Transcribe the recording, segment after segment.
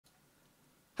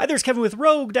Hi, there's Kevin with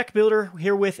Rogue Deckbuilder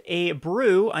here with a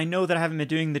brew. I know that I haven't been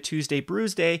doing the Tuesday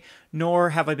Brews Day, nor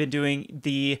have I been doing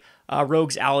the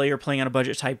Rogue's Alley or playing on a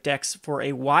budget type decks for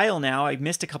a while now. I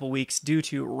missed a couple weeks due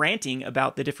to ranting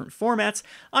about the different formats.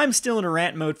 I'm still in a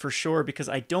rant mode for sure because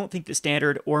I don't think the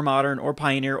Standard or Modern or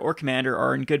Pioneer or Commander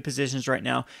are in good positions right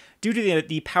now due to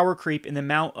the power creep and the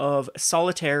amount of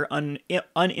solitaire,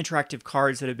 uninteractive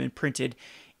cards that have been printed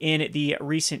in the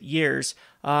recent years.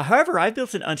 However, I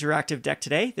built an interactive deck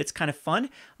today that's kind of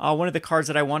fun. One of the cards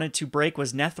that I wanted to break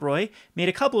was Nethroi. Made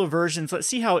a couple of versions. Let's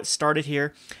see how it started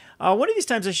here. One of these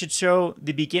times I should show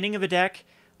the beginning of a deck,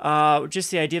 just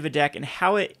the idea of a deck and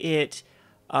how it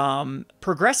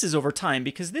progresses over time,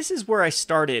 because this is where I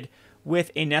started with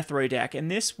a Nethroi deck,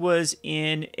 and this was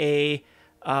in a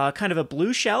kind of a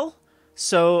blue shell.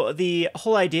 So the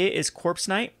whole idea is Corpse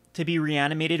Knight to be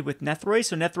reanimated with Nethroi.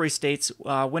 So Nethroi states,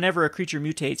 whenever a creature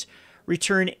mutates,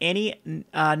 return any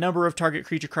number of target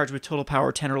creature cards with total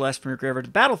power 10 or less from your graveyard to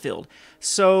the battlefield.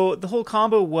 So the whole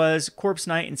combo was Corpse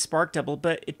Knight and Spark Double,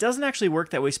 but it doesn't actually work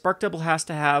that way. Spark Double has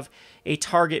to have a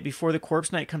target before the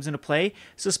Corpse Knight comes into play.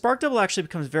 So Spark Double actually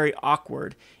becomes very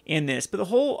awkward in this. But the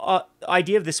whole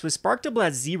idea of this was Spark Double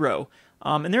has 0.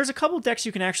 And there's a couple decks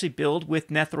you can actually build with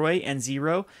Nethroi and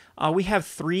 0. We have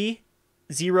 3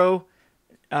 0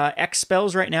 X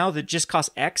spells right now that just cost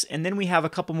X, and then we have a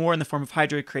couple more in the form of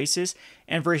Hydroid Krasis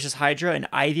and Voracious Hydra and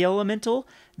Ivy Elemental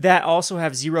that also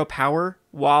have 0 power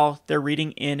while they're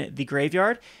reading in the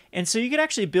graveyard. And so you could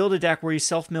actually build a deck where you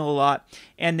self-mill a lot,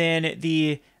 and then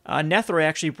the Nethroi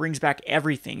actually brings back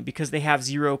everything because they have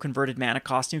 0 converted mana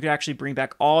cost. You could actually bring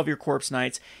back all of your Corpse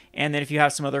Knights, and then if you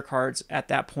have some other cards at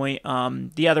that point,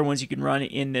 the other ones you can run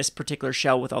in this particular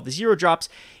shell with all the 0 drops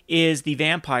is the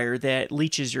Vampire that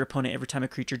leeches your opponent every time a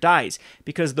creature dies,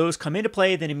 because those come into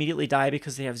play, then immediately die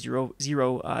because they have zero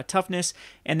toughness.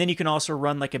 And then you can also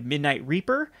run like a Midnight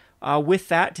Reaper with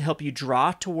that to help you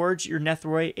draw towards your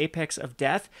Nethroi Apex of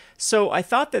Death. So I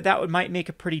thought that might make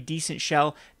a pretty decent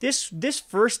shell. This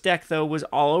first deck, though, was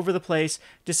all over the place.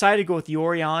 Decided to go with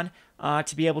Yorion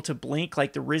to be able to blink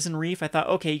like the Risen Reef. I thought,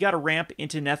 okay, you got to ramp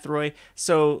into Nethroi.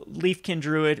 So Leafkin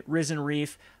Druid, Risen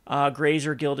Reef,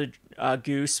 Grazer, Gilded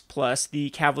Goose, plus the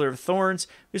Cavalier of Thorns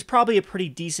is probably a pretty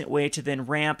decent way to then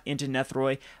ramp into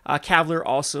Nethroi. Cavalier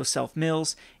also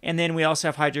self-mills, and then we also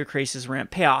have Hydro Krasis ramp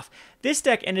payoff. This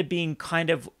deck ended up being kind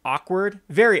of awkward,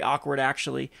 very awkward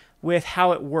actually, with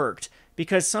how it worked,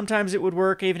 because sometimes it would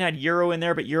work. I even had Euro in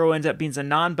there, but Euro ends up being a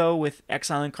non-bow with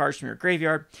exiling cards from your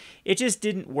graveyard. It just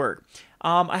didn't work.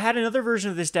 I had another version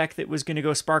of this deck that was going to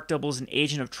go Spark Doubles and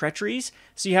Agent of Treacheries.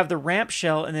 So you have the ramp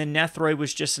shell, and then Nethroi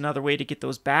was just another way to get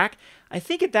those back. I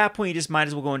think at that point you just might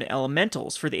as well go into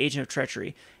Elementals for the Agent of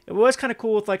Treachery. It was kind of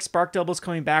cool with like Spark Doubles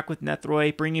coming back with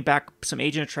Nethroi, bringing back some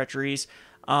Agent of Treacheries,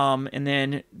 and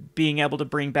then being able to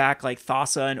bring back like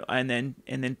Thassa and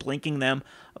then blinking them.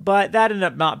 But that ended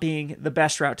up not being the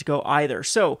best route to go either.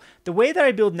 So the way that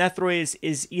I build Nethroi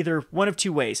is either one of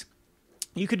two ways.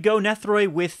 You could go Nethroi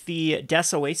with the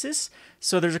Death's Oasis.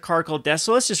 So there's a card called Death.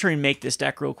 So let's just try and make this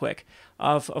deck real quick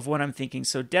of what I'm thinking.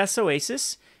 So Death's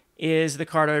Oasis is the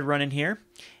card I'd run in here.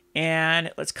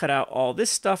 And let's cut out all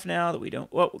this stuff now that we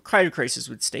don't... Well, Hydro Krasis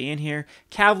would stay in here.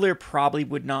 Cavalier probably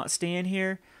would not stay in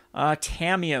here.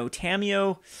 Tamiyo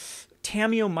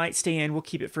might stay in. We'll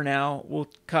keep it for now. We'll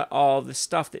cut all the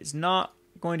stuff that is not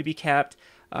going to be kept.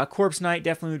 Corpse Knight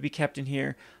definitely would be kept in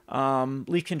here.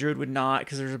 Leafkin Druid would not,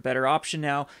 because there's a better option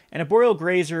now. And a Boreal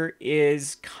Grazer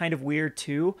is kind of weird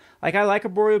too. Like, I like a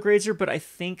Boreal Grazer, but I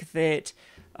think that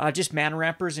just mana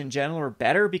rampers in general are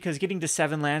better, because getting to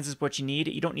 7 lands is what you need.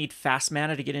 You don't need fast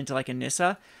mana to get into like a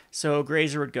Nissa. So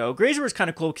Grazer would go. Grazer was kind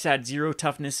of cool because it had 0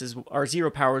 toughness or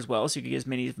 0 power as well, so you could get as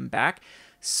many of them back.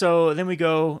 So then we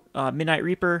go Midnight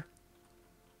Reaper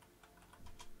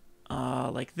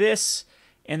like this.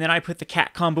 And then I put the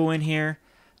cat combo in here.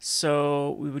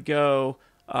 So we would go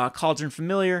Cauldron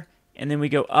Familiar, and then we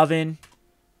go Oven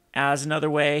as another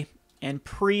way. And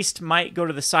Priest might go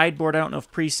to the sideboard. I don't know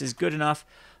if Priest is good enough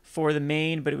for the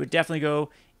main, but it would definitely go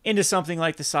into something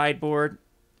like the sideboard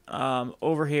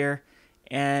over here.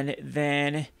 And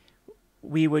then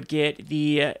we would get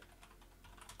the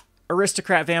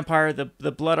Aristocrat Vampire,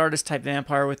 the Blood Artist type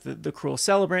Vampire with the Cruel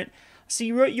Celebrant. See,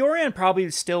 Yorion probably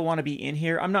would still want to be in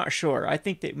here. I'm not sure. I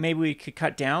think that maybe we could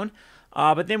cut down.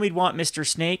 But then we'd want Mr.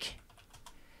 Snake.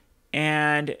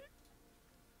 And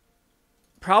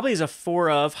probably as a 4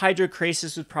 of. Hydro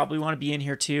Krasis would probably want to be in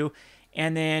here too.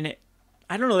 And then,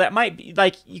 I don't know, that might be,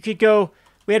 like, you could go,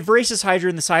 we had Voracious Hydra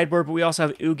in the sideboard, but we also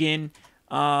have Ugin.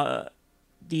 The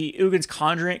Ugin's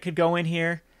Conjurant could go in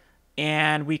here.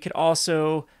 And we could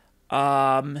also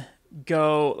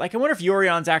go, like, I wonder if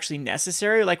Yorion's actually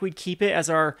necessary. Like, we'd keep it as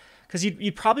our, because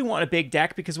you'd probably want a big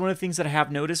deck, because one of the things that I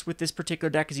have noticed with this particular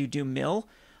deck is you do mill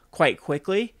quite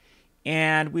quickly.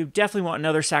 And we definitely want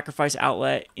another sacrifice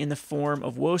outlet in the form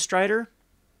of Woe Strider.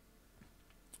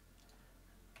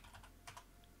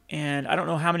 And I don't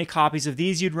know how many copies of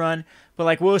these you'd run, but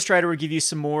like Woe Strider would give you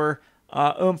some more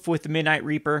oomph with the Midnight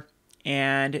Reaper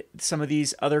and some of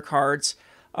these other cards.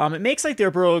 It makes like their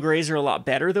Burrow Grazer a lot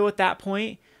better though at that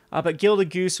point. But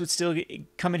Gilded Goose would still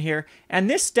come in here. And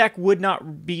this deck would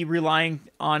not be relying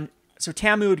on, so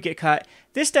Tamu would get cut.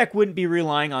 This deck wouldn't be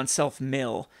relying on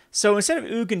self-mill. So instead of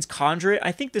Ugin's Conduit,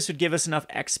 I think this would give us enough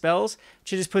X spells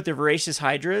to just put the Voracious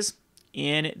Hydras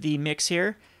in the mix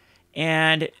here.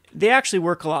 And they actually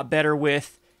work a lot better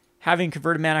with having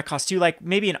converted mana cost 2, like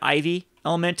maybe an Ivy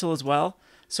Elemental as well.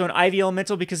 So an Ivy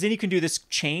Elemental, because then you can do this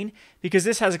chain, because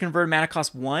this has a converted mana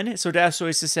cost 1. So Death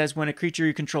Oasis says when a creature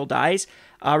you control dies,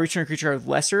 return a creature of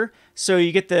lesser. So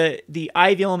you get the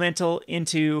Ivy Elemental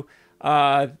into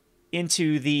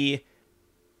the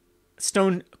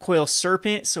Stone Coil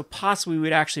Serpent, so possibly we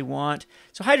would actually want,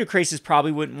 so Hydrocrisis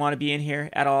probably wouldn't want to be in here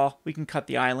at all. We can cut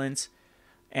the islands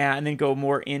and then go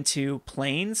more into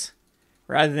plains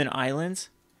rather than islands.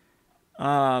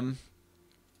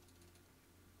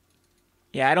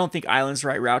 Yeah, I don't think islands are the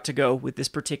right route to go with this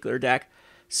particular deck.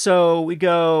 So we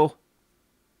go,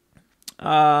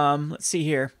 let's see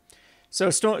here. So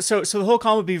the whole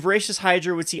combo would be Voracious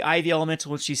Hydra would see Ivy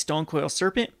Elemental, would see Stone Coil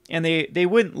Serpent, and they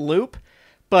wouldn't loop,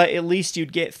 but at least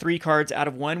you'd get 3 cards out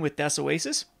of 1 with Death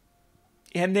Oasis.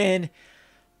 And then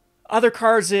other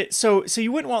cards that, so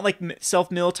you wouldn't want like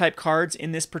self-mill type cards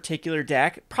in this particular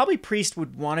deck. Probably Priest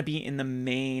would want to be in the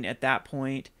main at that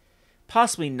point.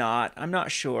 Possibly not. I'm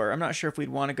not sure. I'm not sure if we'd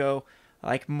want to go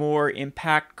like more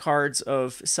impact cards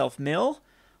of self-mill,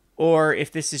 or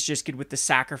if this is just good with the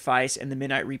Sacrifice and the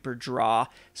Midnight Reaper draw.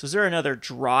 So is there another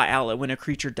draw outlet when a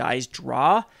creature dies,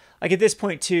 draw? Like at this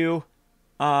point too,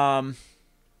 you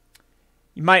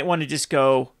might want to just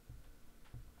go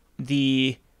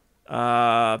the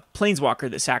Planeswalker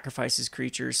that sacrifices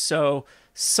creatures. So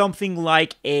something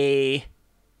like a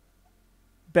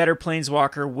better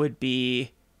Planeswalker would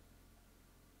be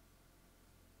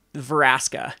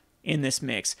Vraska in this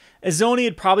mix. Izoni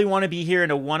would probably want to be here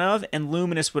in a one of, and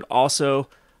Luminous would also,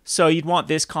 so you'd want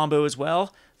this combo as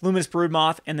well. Luminous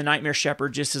Broodmoth and the Nightmare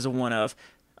Shepherd just as a one of.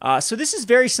 So this is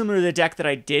very similar to the deck that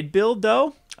I did build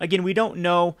though. Again, we don't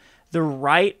know the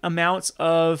right amounts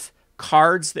of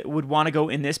cards that would want to go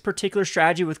in this particular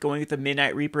strategy with going with the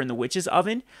Midnight Reaper and the Witch's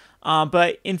Oven.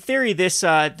 But in theory, this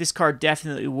card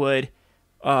definitely would,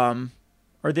 or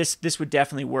this would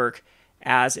definitely work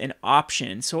as an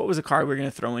option. So what was a card we are going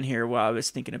to throw in here while I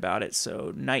was thinking about it?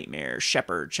 So Nightmare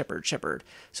Shepherd.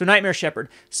 So Nightmare Shepherd.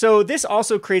 So this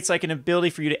also creates like an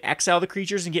ability for you to exile the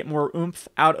creatures and get more oomph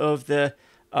out of the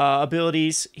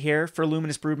abilities here for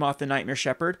Luminous Broodmoth and Nightmare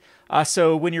Shepherd.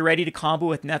 So when you're ready to combo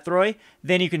with Nethroi,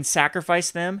 then you can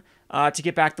sacrifice them to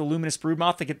get back the Luminous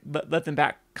Broodmoth, to let them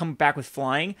come back with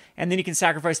flying, and then you can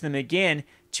sacrifice them again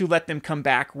to let them come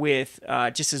back with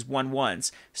just as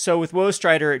 1/1s. So with Woe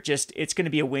Strider, it's going to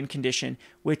be a win condition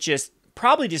with just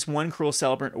probably just one Cruel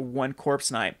Celebrant or one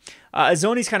Corpse Knight.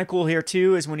 Izoni's kind of cool here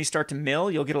too, is when you start to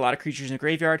mill, you'll get a lot of creatures in the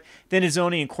graveyard. Then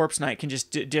Izoni and Corpse Knight can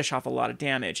just dish off a lot of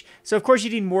damage. So of course you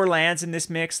need more lands in this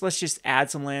mix. Let's just add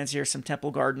some lands here, some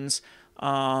Temple Gardens,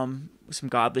 some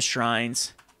Godless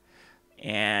Shrines,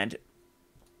 and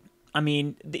I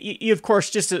mean, you of course,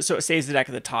 just so it saves the deck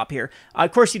at the top here.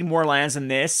 Of course, you need more lands than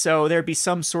this, so there'd be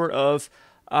some sort of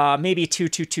maybe a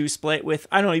 2/2/2 split with,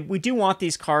 I don't know, we do want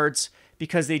these cards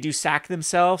because they do sack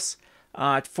themselves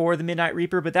for the Midnight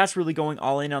Reaper, but that's really going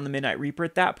all in on the Midnight Reaper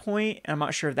at that point, and I'm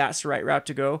not sure if that's the right route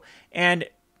to go. And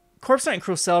Corpse Knight and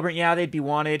Cruel Celebrant, yeah, they'd be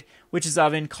wanted. Witch's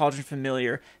Oven, Cauldron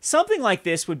Familiar. Something like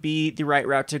this would be the right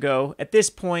route to go. At this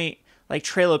point, like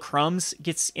Trail of Crumbs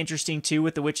gets interesting too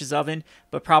with the Witch's Oven,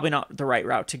 but probably not the right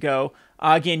route to go.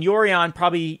 Again, Yorion,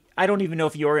 probably, I don't even know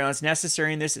if Yorion is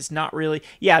necessary in this. It's not really.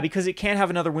 Yeah, because it can have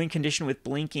another win condition with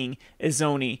blinking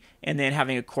Izoni and then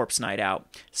having a Corpse Knight out.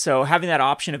 So having that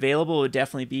option available would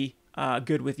definitely be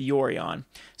good with Yorion.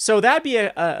 So that'd be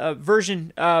a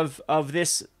version of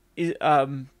this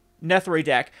Nethroi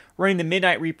deck running the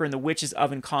Midnight Reaper and the Witch's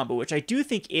Oven combo, which I do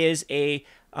think is a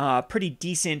pretty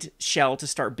decent shell to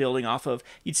start building off of.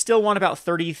 You'd still want about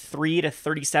 33 to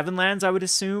 37 lands, I would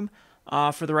assume,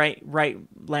 for the right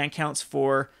land counts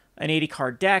for an 80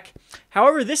 card deck.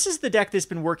 However, this is the deck that's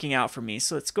been working out for me.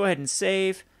 So let's go ahead and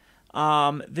save.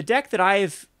 The deck that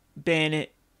I've been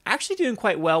actually doing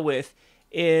quite well with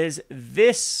is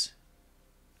this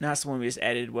That's the one we just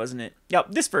edited, wasn't it? Yep,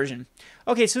 this version.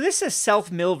 Okay, so this is a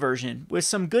self-mill version with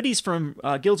some goodies from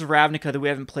Guilds of Ravnica that we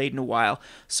haven't played in a while.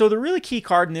 So the really key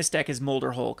card in this deck is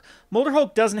Molderhulk.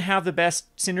 Molderhulk doesn't have the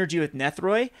best synergy with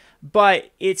Nethroi,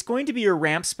 but it's going to be your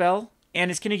ramp spell, and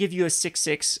it's going to give you a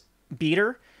 6/6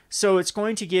 beater. So it's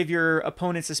going to give your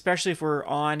opponents, especially if we're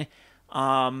on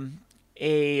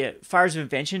a Fires of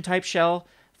Invention type shell,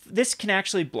 this can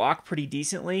actually block pretty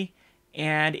decently.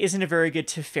 And isn't a very good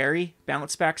Teferi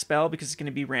bounce back spell because it's going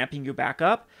to be ramping you back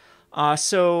up.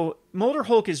 So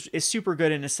Molderhulk is super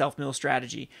good in a self-mill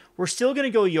strategy. We're still going to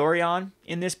go Yorion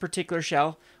in this particular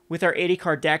shell with our 80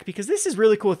 card deck because this is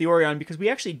really cool with Yorion because we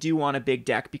actually do want a big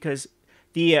deck because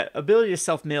the ability to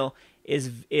self-mill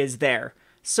is there.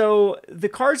 So the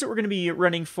cards that we're going to be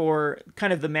running for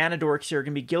kind of the mana dorks here are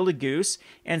going to be Gilded Goose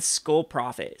and Skull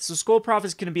Prophet. So Skull Prophet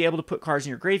is going to be able to put cards in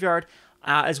your graveyard,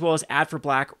 as well as add for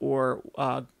black or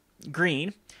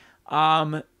green.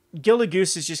 Gilded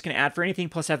Goose is just going to add for anything,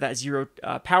 plus have that 0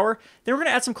 power. Then we're going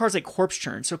to add some cards like Corpse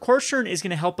Churn. So Corpse Churn is going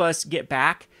to help us get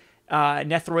back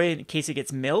Nethroi in case it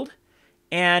gets milled.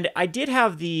 And I did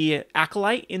have the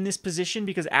Acolyte in this position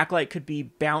because Acolyte could be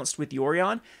bounced with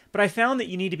Yorion, but I found that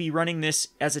you need to be running this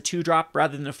as a 2-drop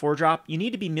rather than a 4-drop. You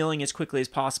need to be milling as quickly as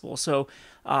possible. So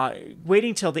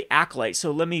waiting till the Acolyte.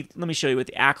 So let me show you what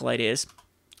the Acolyte is.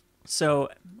 So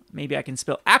maybe I can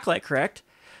spell Acolyte correct.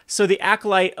 So the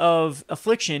Acolyte of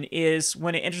Affliction is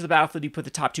when it enters the battlefield, you put the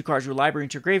top 2 cards of your library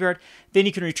into your graveyard. Then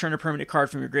you can return a permanent card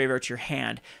from your graveyard to your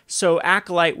hand. So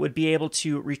Acolyte would be able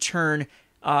to return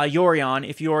Yorion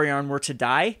if Yorion were to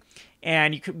die.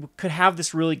 And you could have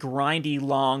this really grindy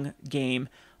long game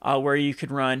where you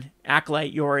could run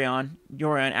Acolyte, Yorion,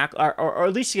 or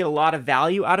at least you get a lot of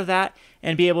value out of that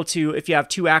and be able to, if you have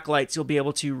 2 Acolytes, you'll be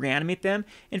able to reanimate them.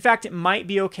 In fact, it might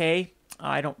be okay.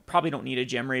 I probably don't need a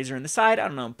Gem Razor in the side. I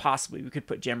don't know, possibly we could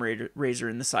put Gem Razor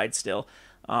in the side still.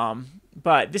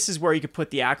 But this is where you could put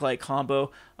the Acolyte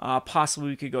combo. Possibly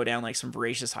we could go down like some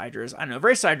Voracious Hydras. I don't know,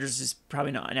 Voracious Hydras is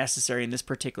probably not necessary in this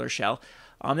particular shell.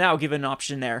 That will give an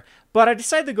option there. But I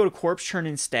decided to go to Corpse Churn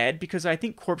instead because I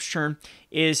think Corpse Churn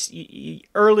is,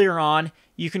 earlier on,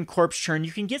 you can Corpse Churn.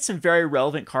 You can get some very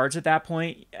relevant cards at that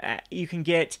point. You can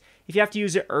get, if you have to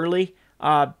use it early,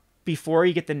 before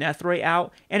you get the Nethroi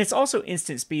out. And it's also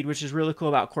instant speed, which is really cool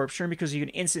about Corpse Churn because you can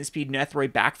instant speed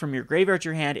Nethroi back from your graveyard to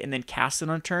your hand and then cast it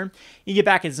on turn. You get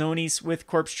back Izoni's with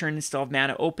Corpse Churn and still have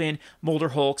mana open.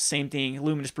 Molderhulk, same thing.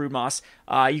 Luminous Broodmoth.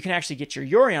 You can actually get your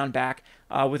Yorion back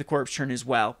with a Corpse Churn as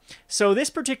well. So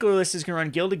this particular list is going to run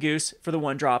Gilded Goose for the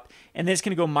 1-drop, and then it's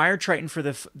going to go Mire Triton for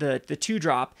the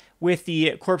 2-drop with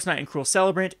the Corpse Knight and Cruel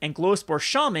Celebrant, and Glowspore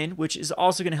Shaman, which is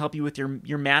also going to help you with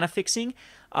your mana fixing.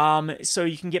 So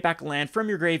you can get back a land from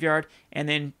your graveyard and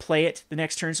then play it the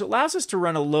next turn. So it allows us to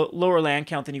run a lower land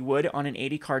count than you would on an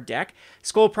 80-card deck.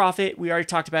 Skull Prophet, we already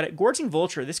talked about it. Gorging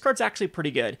Vulture, this card's actually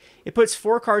pretty good. It puts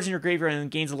 4 cards in your graveyard and then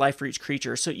gains a life for each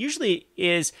creature. So it usually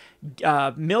is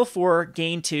mill 4,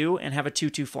 gain 2, and have a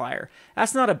 2/2 flyer.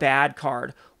 That's not a bad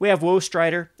card. We have Woe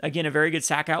Strider, again, a very good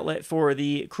sack outlet for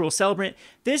the Cruel Celebrant.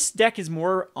 This deck is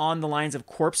more on the lines of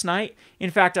Corpse Knight.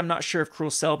 In fact, I'm not sure if Cruel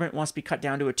Celebrant wants to be cut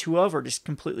down to a 2 of or just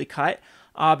completely cut.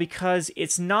 Because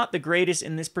it's not the greatest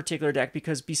in this particular deck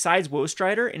because besides Woe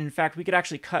Strider, and in fact we could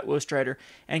actually cut Woe Strider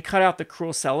and cut out the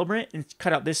Cruel Celebrant and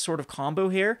cut out this sort of combo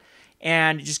here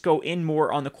and just go in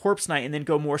more on the Corpse Knight and then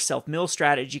go more self-mill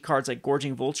strategy cards like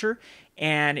Gorging Vulture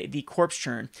and the Corpse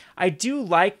Churn. I do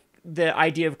like the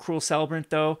idea of Cruel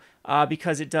Celebrant though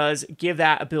because it does give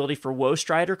that ability for Woe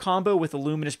Strider combo with the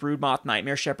Luminous Broodmoth,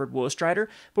 Nightmare Shepherd, Woe Strider,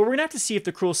 but we're going to have to see if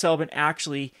the Cruel Celebrant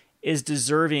actually is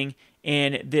deserving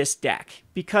in this deck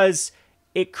because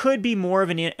it could be more of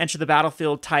an enter the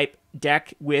battlefield type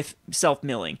deck with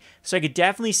self-milling. So I could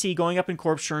definitely see going up in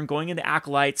Corpse Churn, going into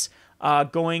Acolytes,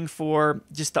 going for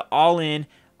just the all-in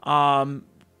of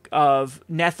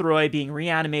Nethroi being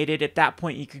reanimated. At that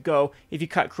point, you could go, if you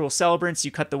cut Cruel Celebrants,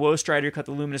 you cut the Woe Strider, you cut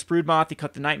the Luminous Broodmoth, you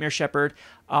cut the Nightmare Shepherd.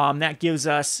 That gives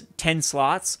us 10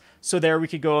 slots. So there we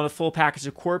could go on a full package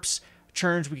of Corpse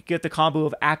Churns, we could get the combo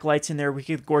of Acolytes in there, we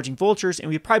could get Gorging Vultures, and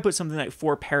we'd probably put something like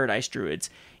 4 Paradise Druids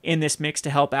in this mix to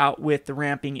help out with the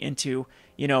ramping into,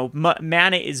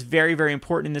 mana is very, very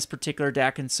important in this particular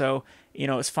deck, and so,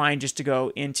 it's fine just to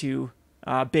go into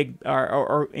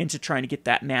or into trying to get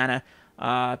that mana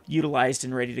utilized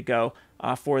and ready to go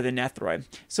for the Nethroi.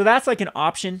 So that's like an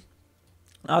option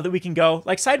that we can go.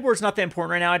 Like, Sideboard's not that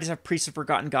important right now. I just have Priests of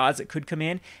Forgotten Gods that could come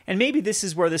in. And maybe this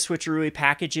is where the switcheroo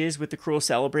package is with the Cruel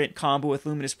Celebrant combo with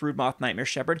Luminous Broodmoth, Nightmare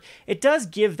Shepherd. It does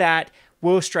give that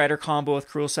Woe Strider combo with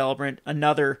Cruel Celebrant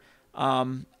another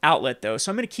outlet though,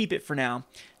 so I'm going to keep it for now.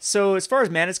 So as far as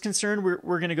mana is concerned,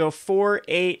 we're going to go 4,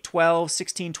 8, 12,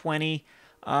 16, 20,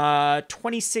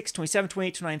 26, 27,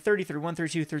 28, 29, 30, 31,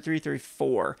 32, 33,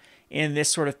 34 in this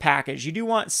sort of package. You do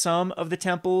want some of the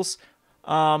temples.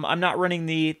 I'm not running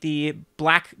the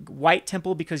black-white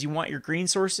temple because you want your green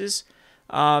sources.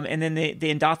 And then the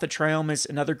Indatha Triome is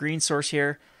another green source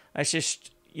here. It's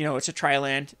just, you know, it's a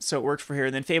tri-land, so it works for here.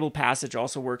 And then Fabled Passage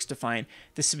also works to find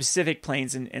the specific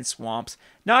plains and swamps.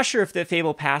 Not sure if the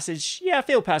Fabled Passage, yeah,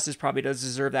 Fabled Passage probably does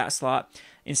deserve that slot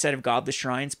instead of Godless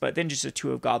Shrines, but then just a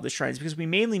 2 of Godless Shrines because we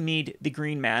mainly need the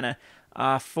green mana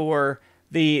for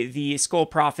the Skull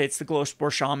Prophets, the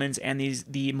Glowspore Shamans, and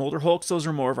the Molderhulks. Those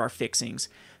are more of our fixings.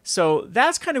 So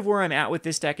that's kind of where I'm at with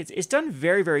this deck. It's done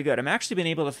very, very good. I'm actually been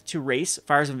able to race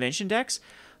Fires of Invention decks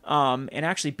and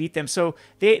actually beat them. So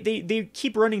they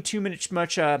keep running too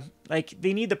much, like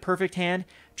they need the perfect hand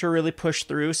to really push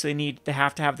through. So they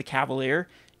have to have the Cavalier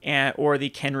or the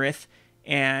Kenrith.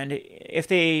 And if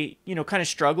they, you know, kind of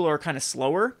struggle or kind of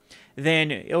slower, then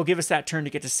it'll give us that turn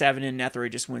to get to 7 and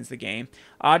Nethroi just wins the game.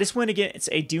 Just win against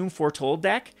a Doom Foretold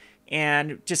deck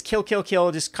and just kill,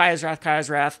 just Kaya's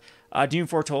Wrath, Doom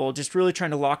Foretold, just really trying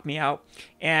to lock me out.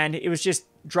 And it was just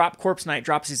drop Corpse Knight,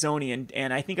 drop Izoni,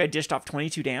 and I think I dished off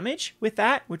 22 damage with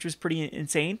that, which was pretty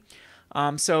insane.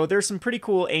 So there's some pretty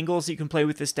cool angles that you can play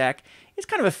with this deck. It's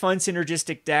kind of a fun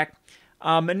synergistic deck.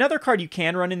 Another card you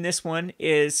can run in this one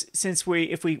is, since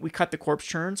if we cut the Corpse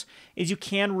Churns, is you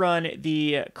can run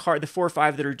the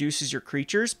 4/5 that reduces your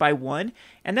creatures by 1,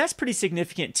 and that's pretty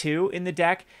significant too in the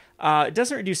deck. It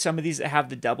doesn't reduce some of these that have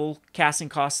the double casting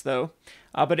costs though,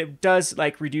 but it does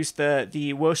like reduce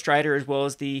the Woe Strider as well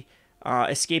as the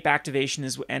escape activation,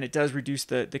 and it does reduce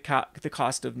the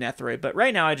cost of Nethroi. But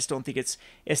right now I just don't think it's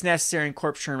necessary in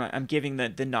Corpse Churn. I'm giving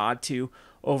the nod to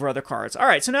over other cards. All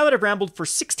right, so now that I've rambled for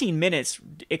 16 minutes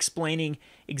explaining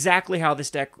exactly how this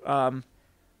deck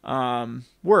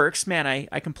works, man,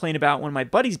 I complain about one of my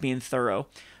buddies being thorough.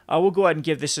 We'll go ahead and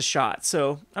give this a shot.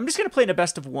 So I'm just going to play in a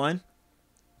best of 1.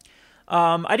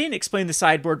 I didn't explain the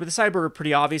sideboard, but the sideboard are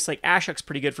pretty obvious. Like, Ashok's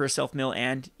pretty good for a self-mill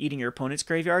and eating your opponent's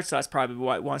graveyard, so that's probably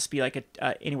what it wants to be like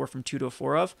anywhere from 2 to a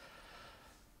 4 of.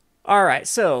 All right,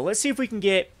 so let's see if we can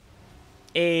get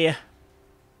a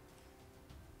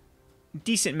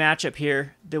decent matchup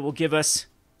here that will give us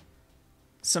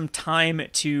some time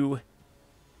to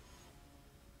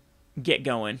get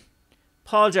going.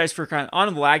 Apologize for kind of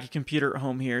on the laggy computer at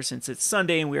home here since it's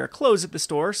Sunday and we are closed at the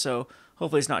store, so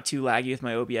hopefully it's not too laggy with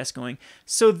my OBS going.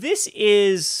 So this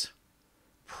is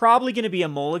probably going to be a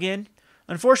mulligan.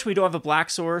 Unfortunately, we don't have a black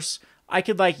source. I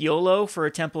could like YOLO for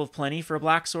a Temple of Plenty for a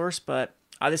black source, but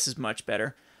this is much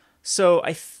better. So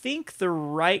I think the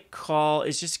right call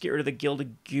is just to get rid of the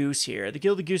Gilded Goose here. The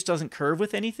Gilded Goose doesn't curve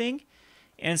with anything.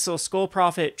 And so Skull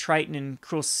Prophet, Triton, and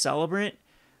Cruel Celebrant.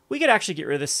 We could actually get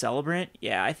rid of the Celebrant.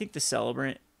 Yeah, I think the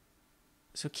Celebrant.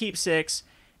 So keep 6,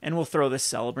 and we'll throw the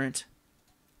Celebrant.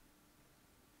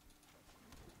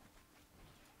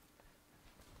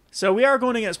 So we are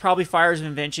going against probably Fires of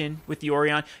Invention with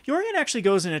Yorion. Yorion actually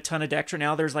goes in a ton of decks right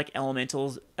now. There's like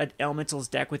Elementals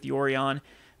deck with Yorion.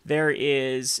 There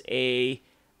is a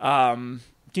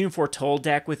Doom Foretold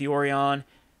deck with Yorion.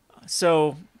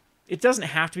 So it doesn't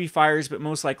have to be Fires, but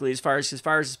most likely it's Fires because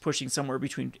Fires is pushing somewhere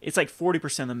between, it's like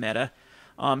 40% of the meta.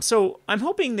 So I'm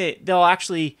hoping that they'll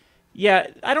actually, yeah,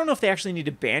 I don't know if they actually need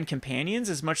to ban Companions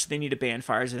as much as they need to ban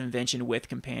Fires of Invention with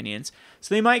Companions.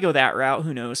 So they might go that route,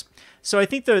 who knows. So I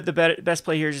think the best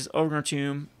play here is just Overgrown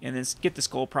Tomb and then get the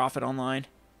Skull Prophet online.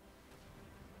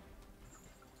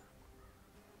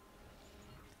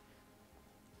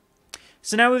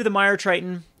 So now we have the Mire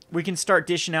Triton. We can start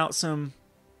dishing out some...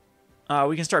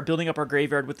 we can start building up our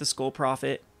graveyard with the Skull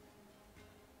Prophet.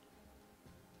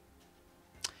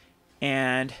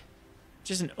 And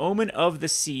just an Omen of the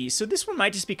Sea. So this one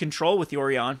might just be control with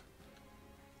Yorion.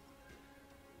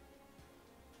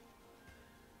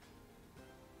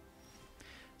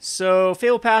 So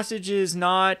Fabled Passage is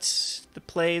not the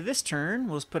play this turn.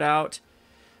 We'll just put out...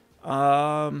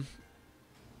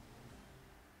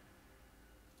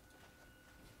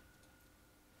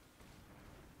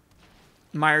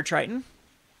 Mire Triton.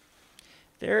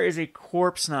 There is a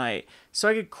Corpse Knight. So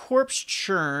I could Corpse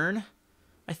Churn.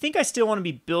 I think I still want to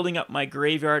be building up my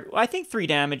graveyard. Well, I think 3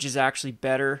 damage is actually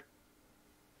better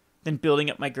than building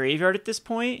up my graveyard at this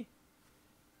point.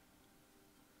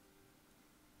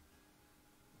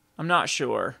 I'm not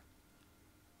sure.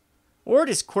 Or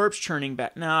just Corpse Churning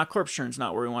back. Nah, Corpse Churn's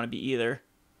not where we want to be either.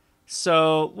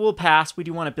 So we'll pass. We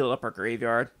do want to build up our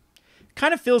graveyard.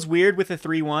 Kind of feels weird with a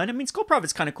 3/1. I mean, Skull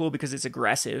Prophet's kind of cool because it's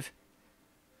aggressive.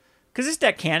 Because this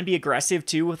deck can be aggressive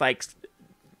too with like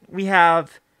we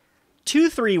have 2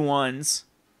 3/1s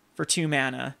for 2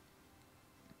 mana.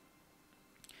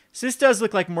 So this does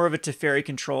look like more of a Teferi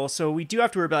control. So we do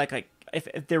have to worry about like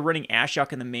if they're running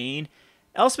Ashiok in the main.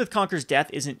 Elspeth Conquers Death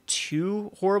isn't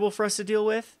too horrible for us to deal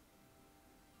with.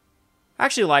 I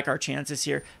actually like our chances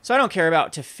here. So I don't care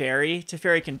about Teferi.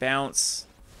 Teferi can bounce.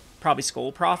 Probably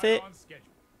Skull Prophet.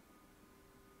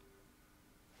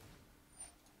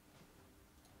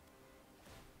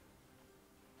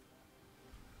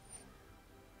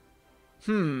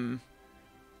 Oh,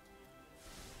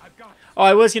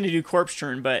 I was going to do Corpse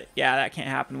Churn, but yeah, that can't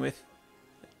happen with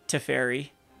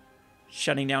Teferi.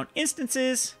 Shutting down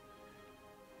instances.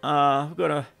 We'll go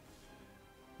to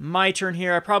my turn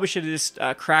here. I probably should have just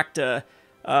cracked a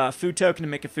food token to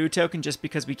make a food token just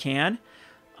because we can.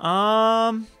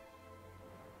 Let's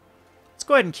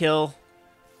go ahead and kill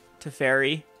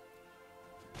Teferi.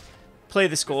 Play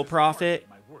the Skull Prophet.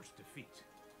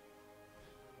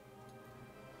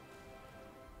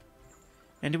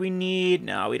 And do we need...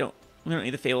 No, we don't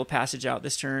need the Fabled Passage out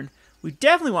this turn. We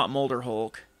definitely want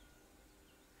Molderhulk.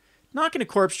 Not going to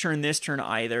Corpse Churn this turn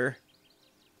either.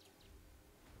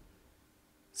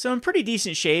 So in pretty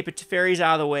decent shape. If Teferi's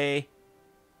out of the way.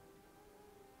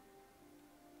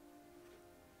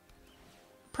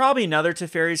 Probably another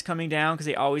Teferi's coming down because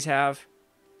they always have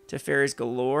Teferi's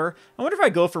galore. I wonder if I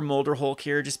go for Molderhulk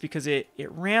here just because it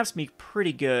ramps me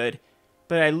pretty good.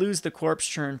 But I lose the Corpse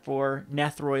Churn for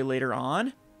Nethroi later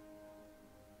on.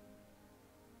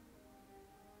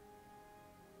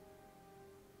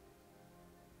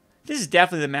 This is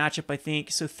definitely the matchup, I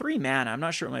think. So 3 mana. I'm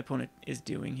not sure what my opponent is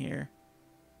doing here.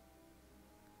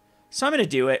 So I'm going to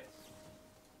do it.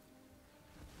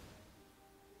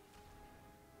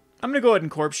 I'm going to go ahead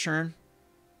and Corpse Churn.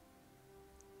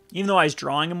 Even though I was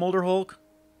drawing a Molderhulk.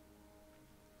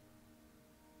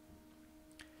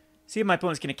 See if my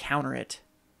opponent's going to counter it.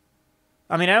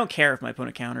 I mean, I don't care if my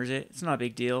opponent counters it. It's not a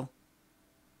big deal.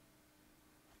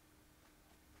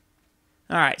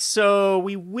 Alright, so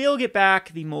we will get back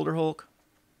the Molderhulk.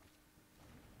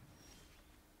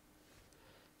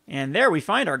 And there we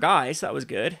find our guys. That was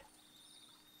good.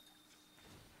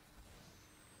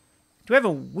 Do we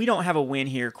have we don't have a win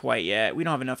here quite yet. We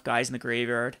don't have enough guys in the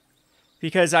graveyard.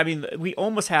 Because, I mean, we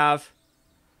almost have...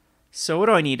 So what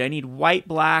do I need? I need white,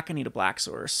 black. I need a black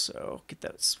source. So get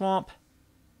that swamp.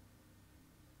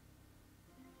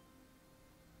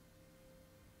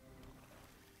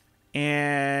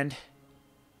 And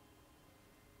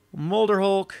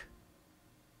Molderhulk.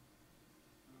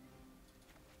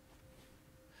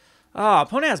 Oh,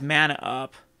 opponent has mana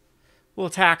up. We'll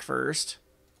attack first.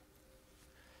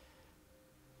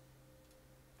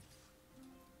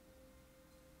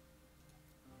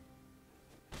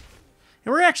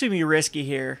 And we're actually going to be risky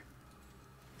here.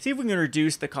 See if we can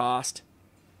reduce the cost.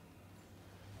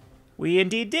 We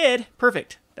indeed did.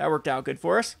 Perfect. That worked out good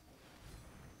for us.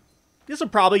 This will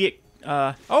probably get...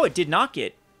 oh, it did not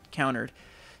get countered.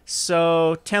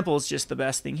 So Temple's just the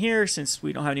best thing here since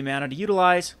we don't have any mana to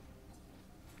utilize.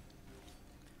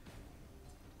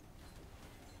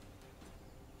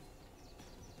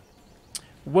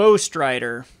 Woe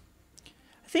Strider.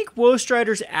 I think Woe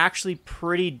Strider's actually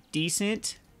pretty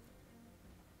decent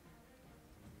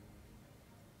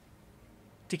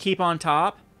to keep on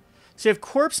top. So you have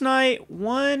Corpse Knight.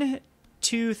 1,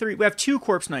 2, 3. We have 2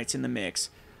 Corpse Knights in the mix.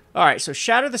 Alright, so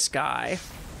Shatter the Sky.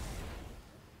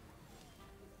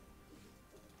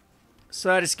 So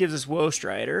that just gives us Woe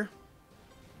Strider.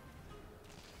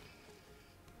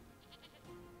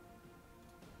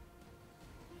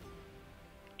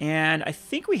 And I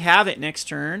think we have it next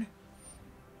turn.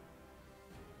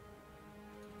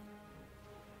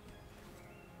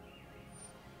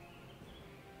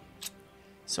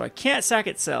 So I can't sack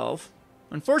itself.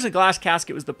 Unfortunately, Glass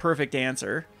Casket was the perfect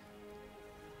answer.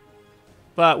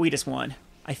 But we just won.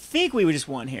 I think we just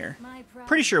won here.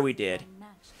 Pretty sure we did.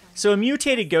 So a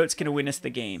mutated goat's going to win us the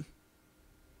game.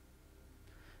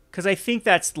 Because I think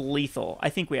that's lethal. I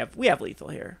think we have lethal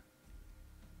here.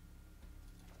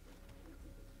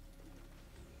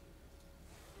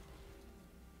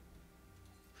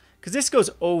 Because this goes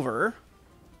over.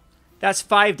 That's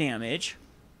 5 damage.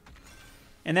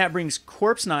 And that brings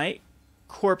Corpse Knight,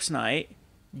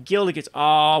 Gilded Goose.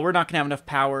 Oh, we're not going to have enough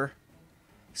power.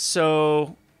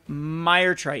 So,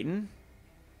 Mire Triton.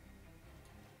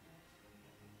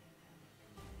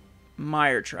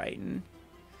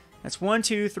 That's 1,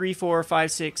 2, 3, 4,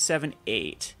 5, 6, 7,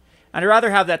 8. I'd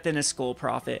rather have that than a Skull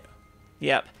Prophet.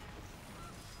 Yep.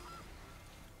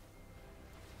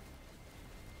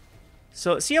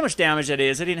 So, see how much damage that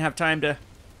is. I didn't have time to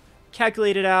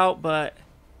calculate it out, but...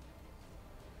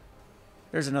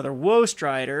 There's another Woe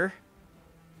Strider.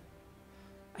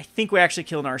 I think we actually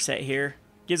killed our set here.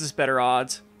 Gives us better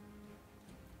odds.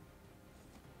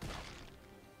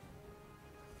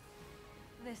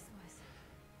 This was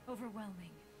overwhelming.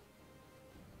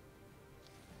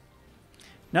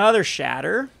 Another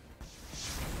shatter.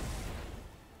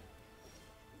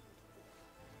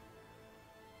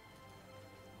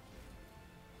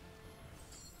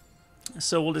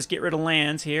 So we'll just get rid of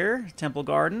lands here. Temple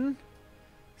Garden,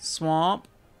 Swamp,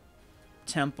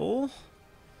 Temple,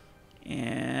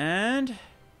 and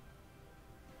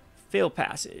Fabled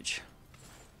Passage.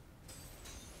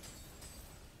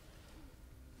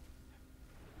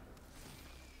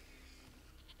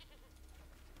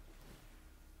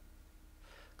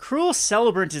 Cruel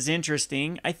Celebrant is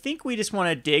interesting. I think we just want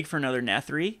to dig for another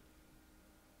Nethroi.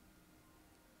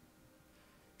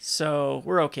 So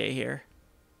we're okay here.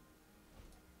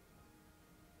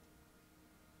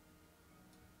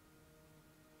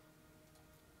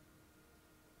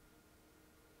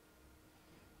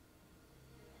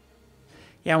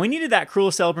 Yeah, we needed that Cruel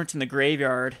Celebrant in the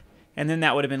graveyard, and then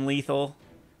that would have been lethal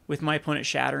with my opponent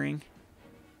shattering.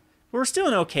 We're still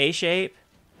in okay shape.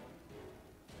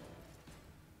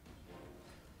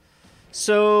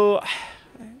 So,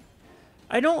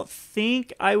 I don't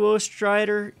think I Woe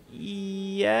Strider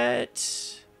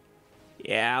yet.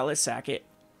 Yeah, let's sack it.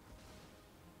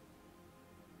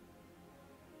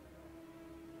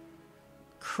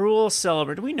 Cruel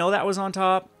Celebrant. Do we know that was on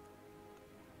top?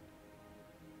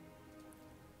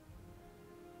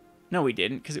 No, we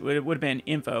didn't, because it would have been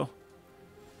info.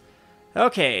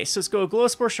 Okay, so let's go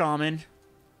Glowspore Shaman.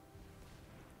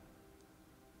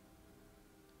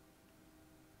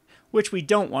 Which we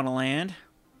don't want to land.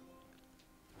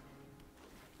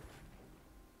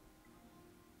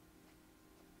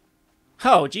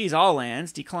 Oh, geez, all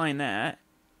lands. Decline that.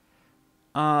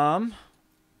 Go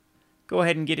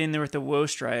ahead and get in there with the Woe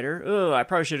Strider. Oh, I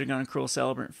probably should have gone Cruel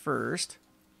Celebrant first.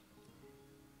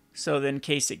 So then in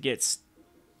case it gets...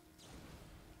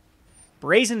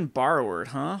 Brazen Borrower,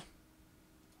 huh?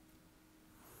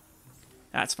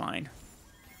 That's fine.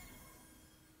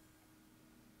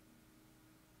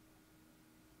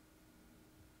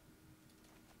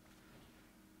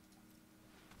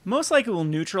 Most likely we'll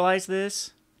neutralize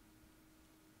this.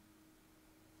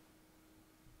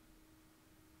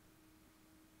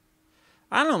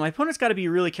 I don't know. My opponent's got to be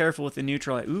really careful with the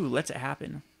neutralize. Ooh, lets it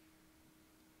happen.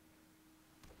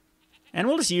 And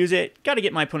we'll just use it. Got to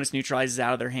get my opponent's neutralizes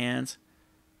out of their hands.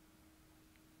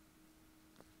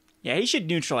 Yeah, he should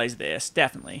neutralize this,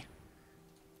 definitely.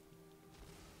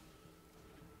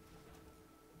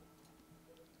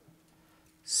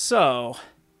 So,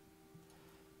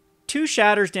 2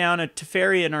 shatters down, a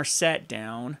Teferi and our set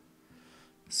down.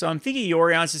 So I'm thinking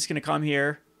Yorion's just going to come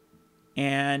here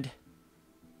and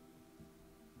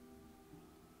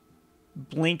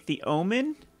blink the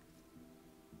Omen.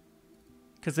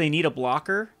 Because they need a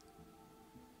blocker.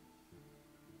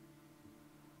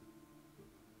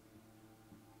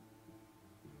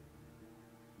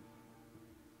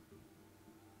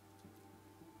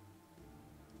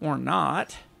 Or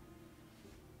not.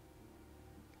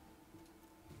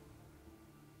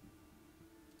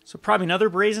 So probably another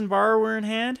Brazen Borrower in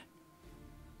hand.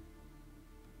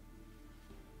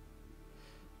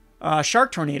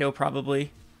 Shark Tornado,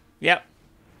 probably. Yep.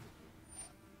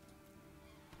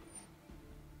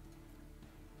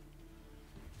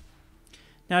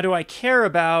 Now, do I care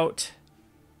about...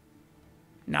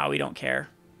 No, we don't care.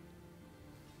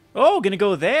 Oh, gonna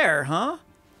go there, huh?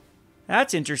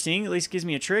 That's interesting. At least gives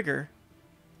me a trigger.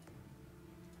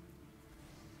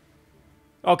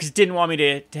 Oh, because it didn't want me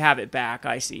to have it back.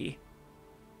 I see.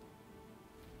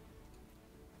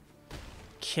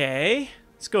 Okay.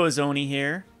 Let's go Izoni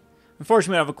here.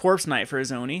 Unfortunately, I have a Corpse Knight for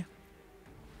Izoni.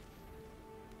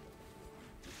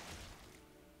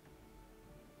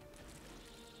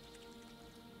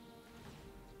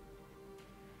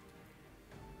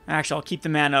 Actually, I'll keep the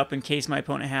mana up in case my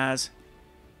opponent has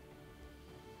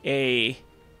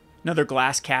another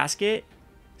Glass Casket,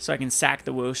 so I can sack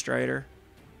the Woe Strider.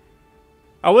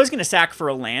 I was going to sack for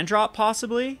a land drop,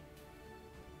 possibly.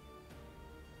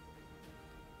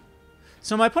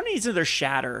 So my opponent needs another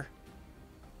Shatter.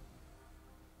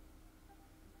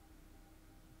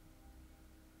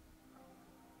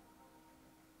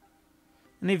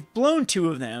 And they've blown 2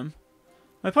 of them.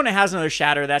 My opponent has another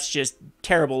Shatter. That's just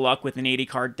terrible luck with an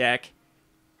 80-card deck.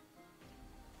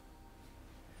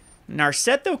 And our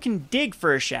set, though, can dig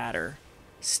for a Shatter.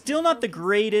 Still not the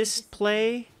greatest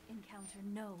play. Encounter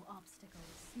no obstacles.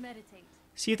 Meditate.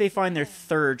 See if they find their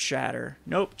 3rd Shatter.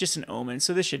 Nope, just an Omen.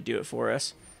 So this should do it for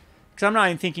us. Because I'm not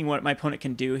even thinking what my opponent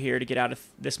can do here to get out of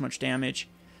this much damage.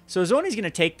 So Izoni's going to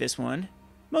take this one.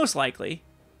 Most likely.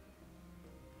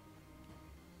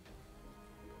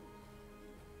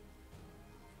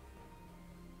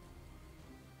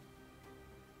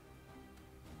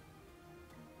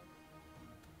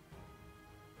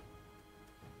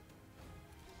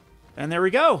 And there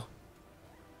we go.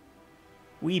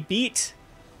 We beat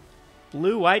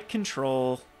blue-white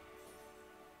control.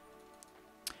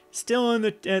 Still in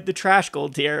the trash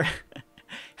gold tier.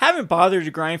 Haven't bothered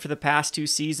to grind for the past 2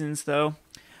 seasons, though.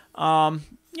 You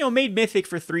know, made Mythic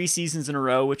for 3 seasons in a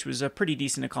row, which was a pretty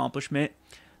decent accomplishment.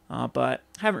 But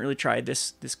haven't really tried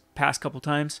this past couple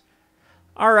times.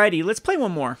 Alrighty, let's play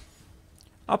one more.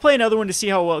 I'll play another one to see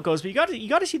how well it goes, but you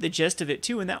got to see the gist of it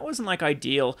too, and that wasn't like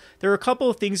ideal. There were a couple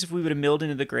of things if we would have milled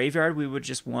into the graveyard, we would have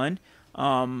just won.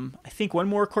 I think one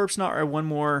more Corpse Knot or one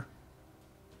more.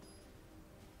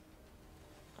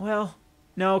 Well,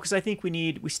 no, because I think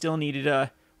we still needed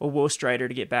a Woe Strider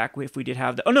to get back if we did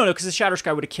have the. Oh no, because the Shadow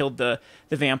Sky would have killed the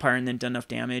vampire and then done enough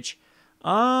damage.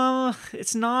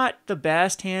 It's not the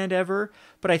best hand ever,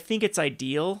 but I think it's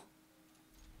ideal.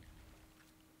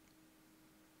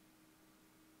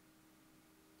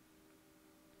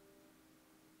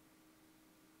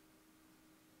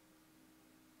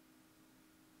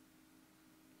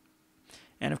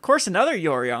 And of course another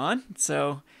Yorion.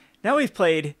 So now we've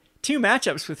played 2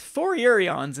 matchups with 4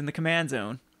 Yorions in the command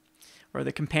zone. Or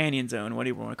the companion zone, what do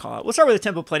you want to call it? We'll start with a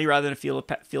Temple of Malady rather than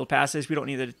a Field Passage. We don't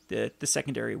need the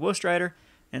secondary Woe Strider.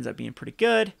 Ends up being pretty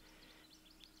good.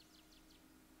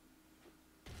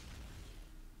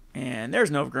 And there's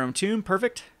an Overgrown Tomb.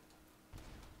 Perfect.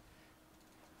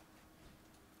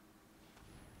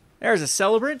 There's a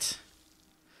Celebrant.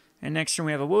 And next turn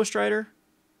we have a Woe Strider.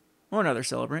 Or another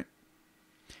Celebrant.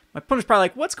 My opponent's probably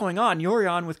like, what's going on?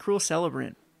 Yorion with Cruel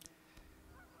Celebrant.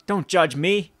 Don't judge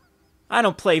me. I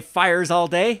don't play fires all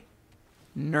day.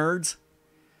 Nerds.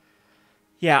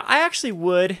 Yeah, I actually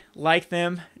would like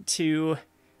them to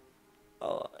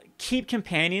keep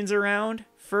companions around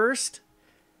first.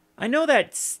 I know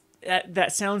that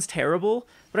sounds terrible,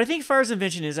 but I think Fire's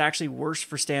Invention is actually worse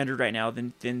for Standard right now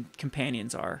than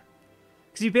companions are.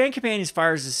 Because you ban companions,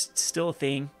 Fires is still a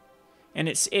thing. And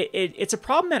it's a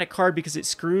problematic card because it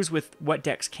screws with what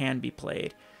decks can be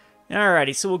played.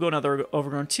 Alrighty, so we'll go another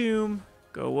Overgrown Tomb.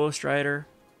 Go Woe Strider.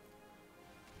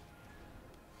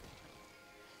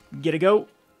 Get a Goat.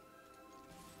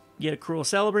 Get a Cruel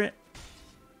Celebrant.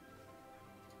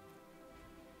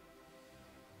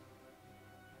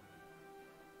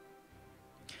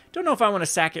 Don't know if I want to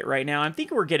sack it right now. I'm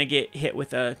thinking we're going to get hit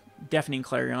with a Deafening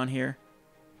Clarion here.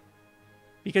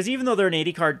 Because even though they're an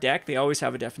 80-card deck, they always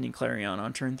have a Deafening Clarion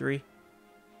on turn 3.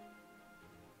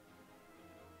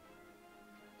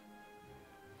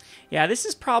 Yeah, this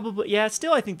is probably... Yeah,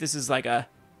 still I think this is like a...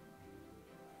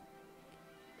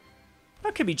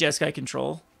 That could be Jeskai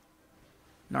Control.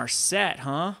 Narset,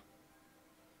 huh?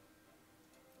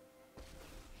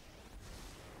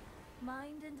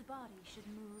 Mind and body should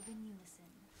move in unison,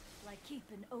 like keep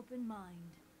an open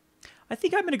mind. I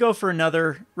think I'm going to go for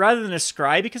another, rather than a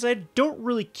Scry, because I don't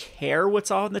really care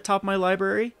what's on the top of my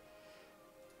library.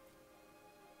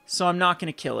 So I'm not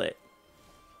going to kill it.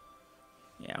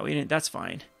 Yeah, we didn't. That's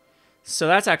fine. So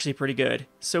that's actually pretty good.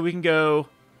 So we can go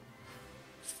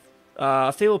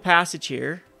Fabled Passage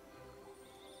here.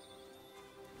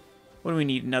 What do we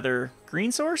need? Another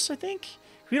green source, I think?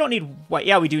 We don't need white.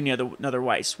 Yeah, we do need another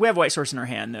white. We have white source in our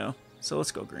hand, though. So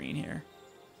let's go green here.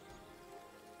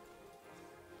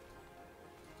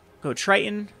 Go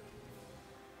Triton.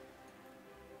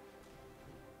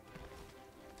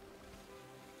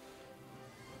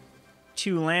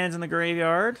 Two lands in the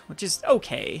graveyard, which is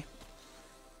okay.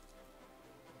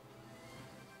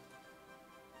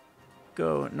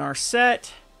 Go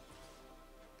Narset.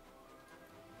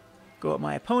 Go at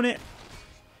my opponent.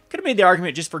 Could have made the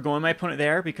argument just for going my opponent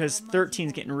there because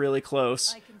 13's getting really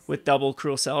close with double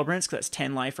Cruel Celebrants because that's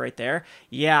 10 life right there.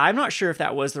 Yeah, I'm not sure if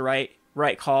that was the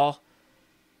right call.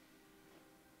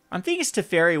 I'm thinking it's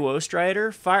Teferi Woe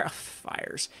Strider.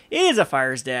 Fires. It is a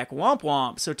Fires deck. Womp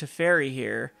womp. So Teferi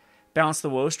here. Bounce the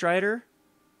Woe Strider.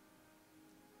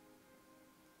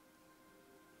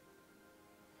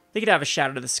 They could have a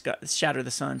Shatter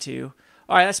the Sun too.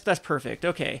 Alright, that's perfect.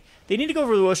 Okay. They need to go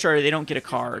over the Woe Strider. They don't get a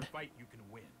card.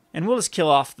 And we'll just kill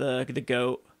off the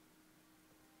goat.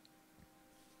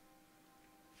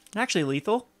 Actually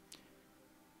lethal.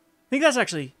 I think that's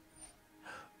actually...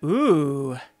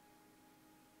 Ooh.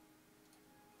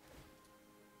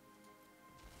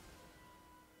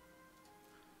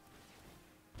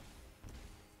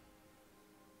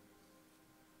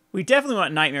 We definitely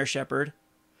want Nightmare Shepherd.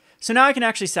 So now I can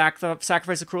actually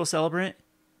sacrifice the Cruel Celebrant.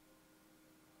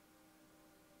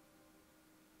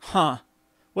 Huh.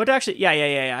 What actually...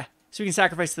 Yeah. So we can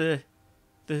sacrifice the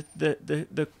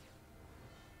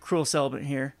Cruel Celebrant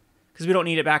here. Because we don't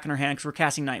need it back in our hand because we're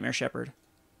casting Nightmare Shepherd.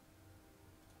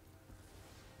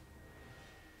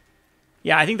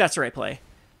 Yeah, I think that's the right play.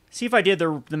 See if I did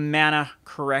the mana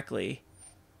correctly.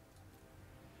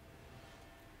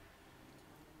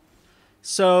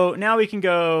 So now we can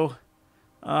go,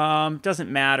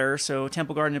 doesn't matter. So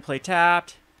Temple Garden to play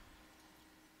tapped.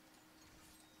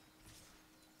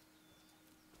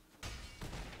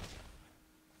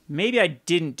 Maybe I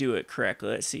didn't do it correctly.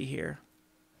 Let's see here.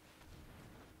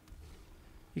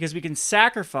 Because we can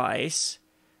sacrifice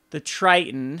the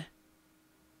Triton.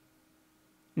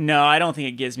 No, I don't think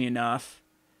it gives me enough.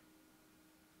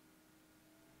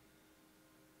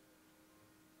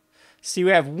 See,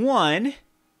 we have 1,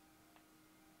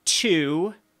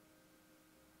 2,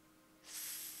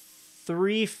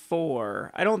 3,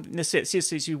 4. I don't. This is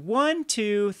see 1,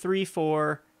 2, 3,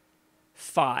 4,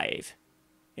 5.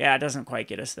 Yeah, it doesn't quite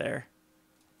get us there.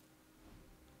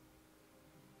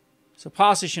 So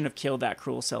possibly shouldn't have killed that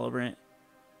Cruel Celebrant.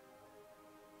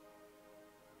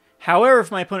 However, if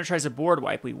my opponent tries a board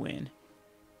wipe, we win.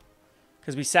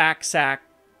 Because we sack,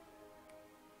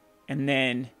 and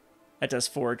then that does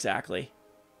 4 exactly.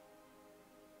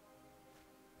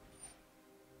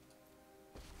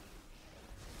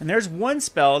 And there's one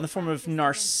spell in the form of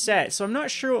Narset, so I'm not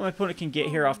sure what my opponent can get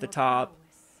here off the top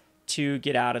to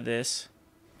get out of this.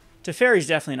 Teferi's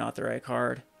definitely not the right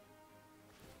card.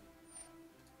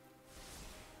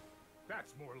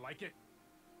 That's more like it.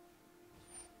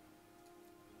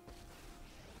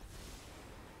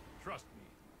 Trust me,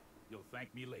 you'll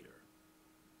thank me later.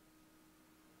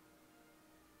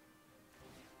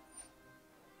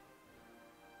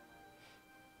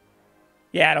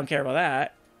 Yeah, I don't care about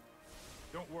that.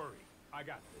 Don't worry, I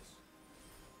got this.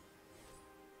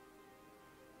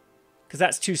 Because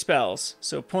that's 2 spells.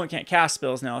 So opponent can't cast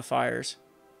spells now with fires.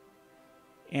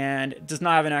 And it does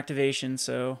not have an activation,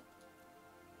 so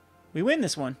we win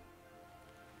this one.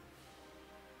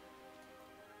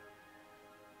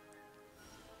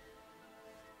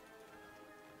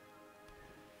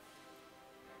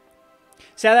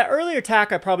 So that earlier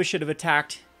attack, I probably should have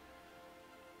attacked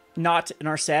not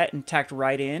Narset and attacked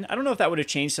right in. I don't know if that would have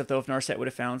changed stuff, though, if Narset would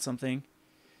have found something.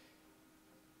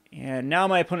 And now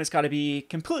my opponent's got to be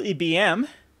completely BM.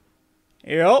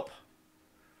 Yep.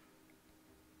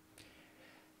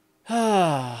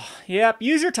 Yep,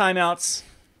 use your timeouts.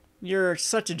 You're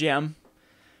such a gem.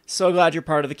 So glad you're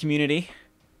part of the community.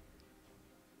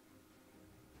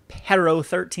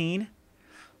 Pero13.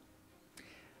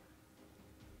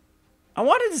 I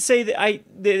wanted to say that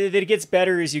that it gets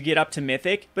better as you get up to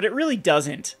Mythic, but it really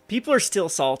doesn't. People are still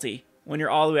salty when you're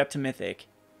all the way up to Mythic.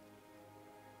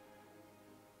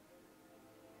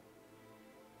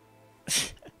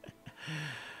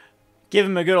 Give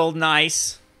him a good old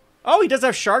nice. Oh, he does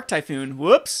have Shark Typhoon.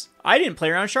 Whoops. I didn't play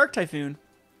around Shark Typhoon.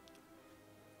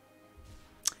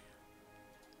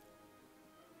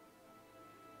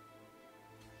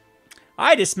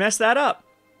 I just messed that up.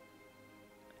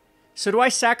 So do I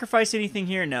sacrifice anything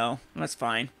here? No. That's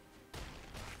fine.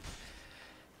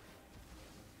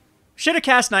 Should have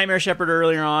cast Nightmare Shepherd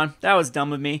earlier on. That was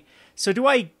dumb of me. So do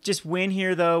I just win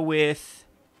here, though, with...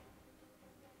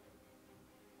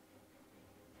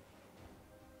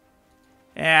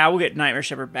 Yeah, we'll get Nightmare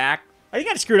Shepherd back. I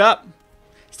think I screwed up.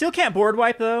 Still can't board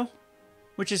wipe, though,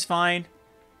 which is fine.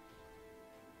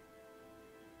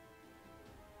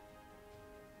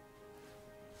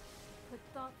 Put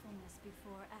thoughtfulness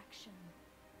before action.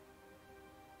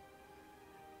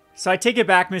 So I take it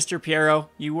back, Mr. Piero.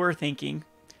 You were thinking.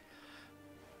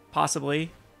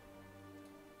 Possibly.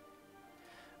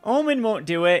 Omen won't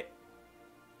do it.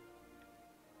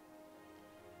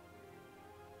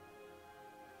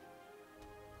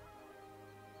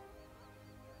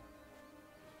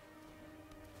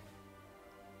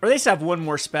 Or they just have one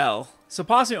more spell. So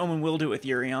possibly Omen will do it with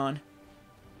Yorion.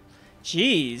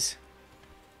 Jeez.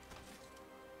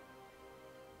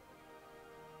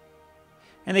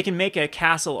 And they can make a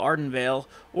Castle Ardenvale.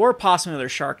 Or possibly another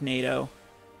Sharknado.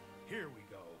 Here we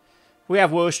go. We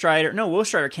have Woe Strider. No, Woe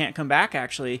Strider can't come back,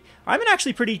 actually. I'm in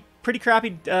actually pretty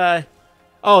crappy...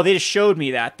 Oh, they just showed me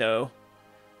that, though.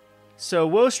 So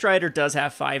Woe Strider does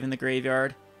have 5 in the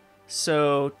graveyard.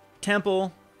 So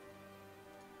Temple...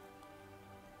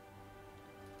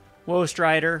 Woe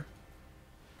Strider.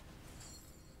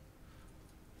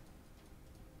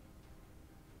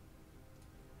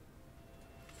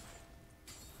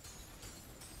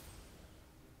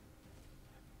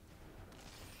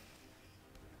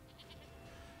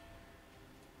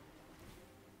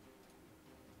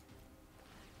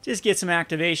 Just get some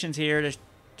activations here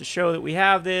to show that we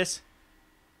have this.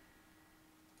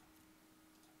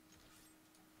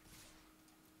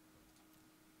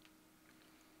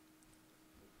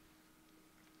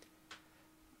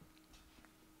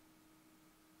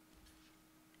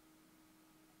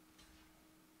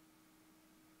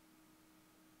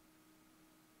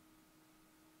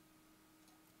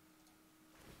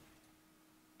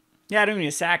 Yeah, I don't need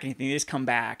to sack anything. They just come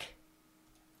back.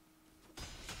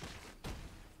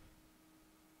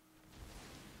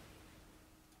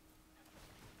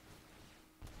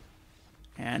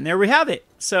 And there we have it.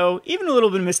 So even a little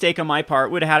bit of mistake on my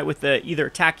part would have had it with the either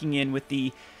attacking in with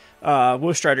the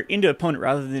Woe Strider into opponent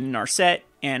rather than in our set,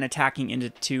 and attacking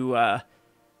into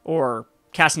or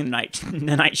casting the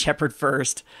Night Shepherd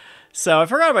first. So I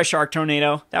forgot about Shark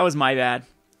Tornado. That was my bad.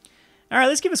 All right,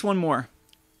 let's give us one more.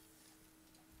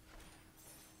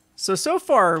 So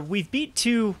far we've beat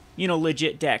two,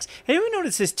 legit decks. Hey, anyone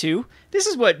notice this too? This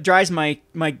is what drives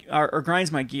or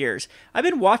grinds my gears. I've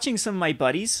been watching some of my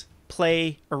buddies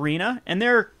play Arena, and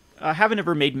they're haven't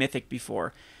ever made Mythic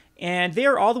before, and they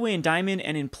are all the way in Diamond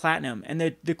and in Platinum, and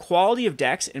the quality of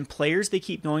decks and players they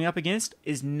keep going up against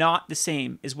is not the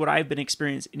same as what I've been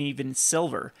experiencing in even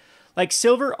Silver. Like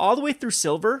Silver, all the way through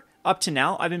Silver up to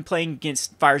now, I've been playing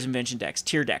against Fire's Invention decks,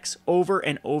 tier decks, over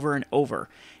and over and over.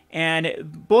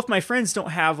 And both my friends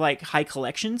don't have like high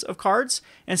collections of cards,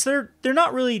 and so they're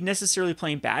not really necessarily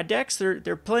playing bad decks.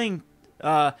 They're playing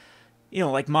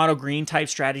like mono green type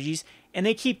strategies, and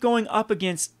they keep going up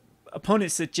against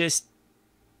opponents that just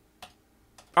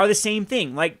are the same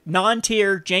thing, like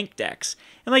non-tier jank decks.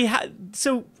 And like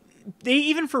so they,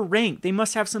 even for rank, they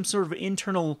must have some sort of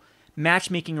internal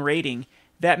matchmaking rating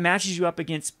that matches you up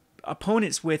against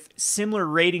opponents with similar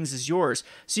ratings as yours.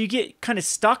 So you get kind of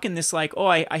stuck in this like, oh,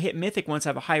 I hit Mythic once, I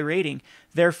have a high rating,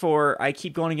 therefore I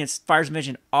keep going against Fire's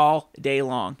Invention all day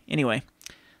long. Anyway,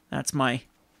 that's my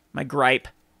gripe.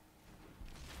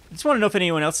 I just want to know if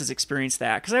anyone else has experienced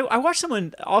that, because I watched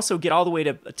someone also get all the way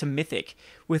to Mythic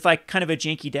with like kind of a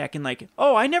janky deck, and like,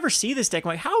 oh, I never see this deck. I'm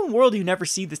like, how in the world do you never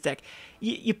see this deck?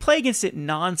 You play against it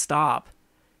non-stop.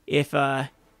 If we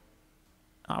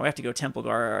have to go Temple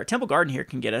Garden. Temple Garden here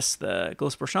can get us the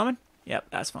Glowspore Shaman. Yep,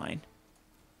 that's fine.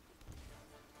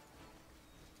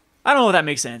 I don't know if that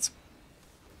makes sense.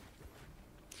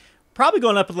 Probably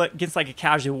going up against like a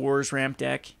Casual Wars ramp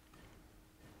deck.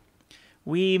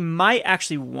 We might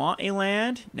actually want a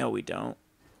land. No, we don't.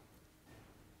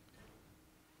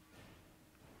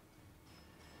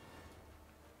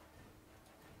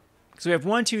 So we have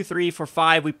 1, 2, 3, 4,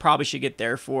 5. We probably should get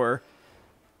there for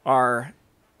our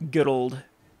good old...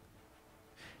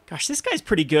 Gosh, this guy's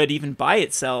pretty good even by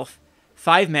itself.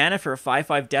 5 mana for a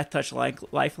 5/5 Death Touch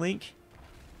lifelink.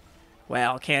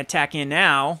 Well, can't attack in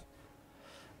now.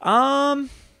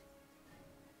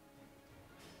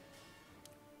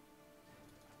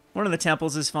 One of the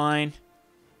temples is fine.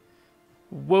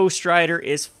 Woe Strider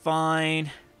is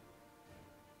fine.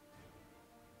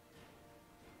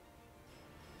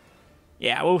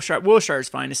 Yeah, Woe Strider is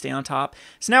fine to stay on top.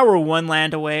 So now we're 1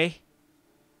 land away.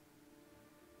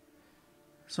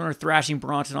 So our Thrashing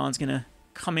Brontodon's going to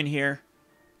come in here.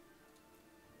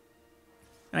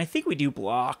 And I think we do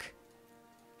block.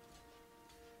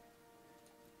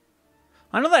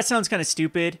 I know that sounds kind of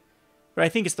stupid, but I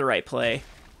think it's the right play.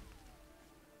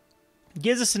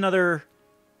 Gives us another...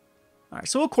 Alright,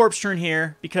 so we'll Corpse Churn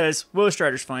here, because Woe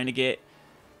Strider's fine to get,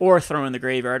 or throw in the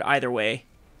graveyard, either way.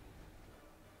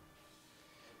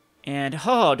 And,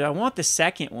 oh, do I want the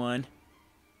second one?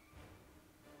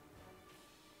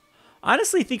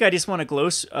 Honestly, think I just want a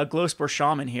Glowspore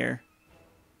Shaman here.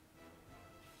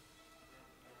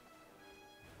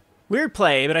 Weird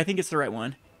play, but I think it's the right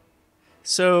one.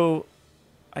 So,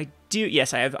 I do...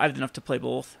 Yes, I have enough to play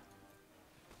both.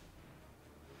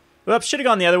 Well, should have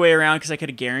gone the other way around because I could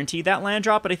have guaranteed that land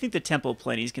drop, but I think the Temple of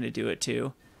Plenty is going to do it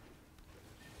too.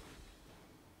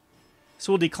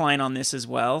 So we'll decline on this as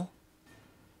well.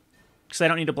 Because I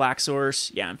don't need a black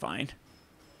source. Yeah, I'm fine.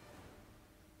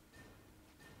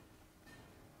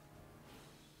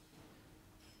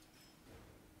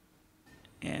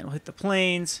 And we'll hit the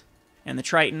Plains and the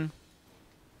Triton.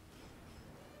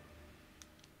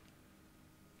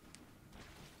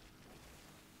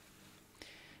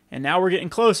 And now we're getting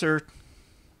closer.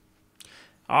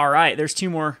 All right, there's 2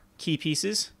 more key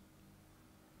pieces.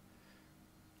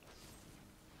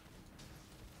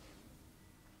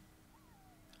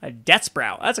 A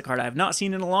Deathsprout. That's a card I have not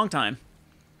seen in a long time.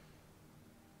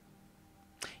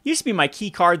 Used to be my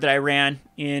key card that I ran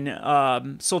in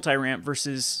Sultai Ramp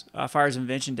versus Fire's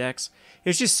Invention decks. It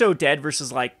was just so dead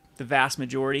versus like the vast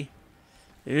majority.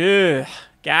 Ugh,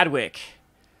 Gadwick.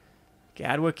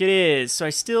 Gadwick it is. So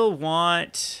I still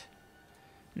want...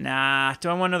 Nah. Do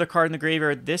I want another card in the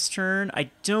graveyard this turn? I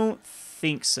don't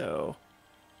think so.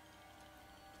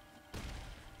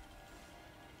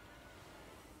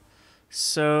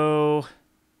 So...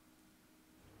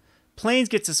 Plains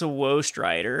gets us a Woe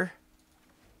Strider.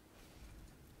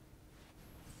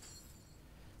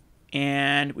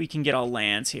 And we can get all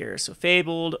lands here. So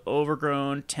Fabled,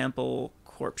 Overgrown, Temple,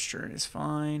 Corpse Churn is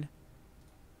fine.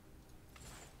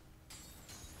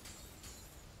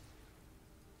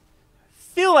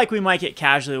 Feel like we might get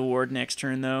Casualty Award next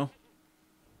turn, though.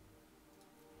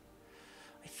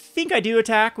 I think I do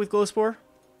attack with Glowspore.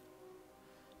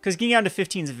 Because getting down to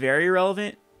 15 is very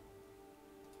relevant.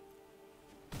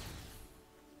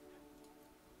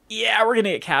 Yeah, we're going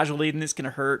to get Casualty, and it's going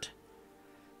to hurt.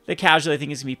 The Casualty, I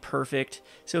think, is going to be perfect.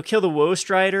 So kill the Woe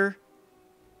Strider.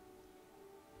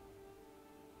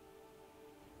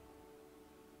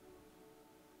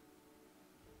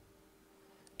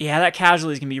 Yeah, that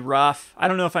Casualty is going to be rough. I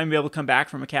don't know if I'm going to be able to come back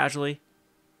from a Casualty.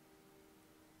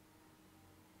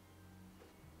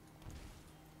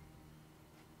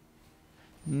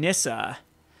 Nissa.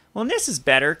 Well, Nissa's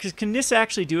better, because can Nissa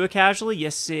actually do a Casualty?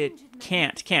 Yes, it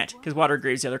can't. Can't, because Water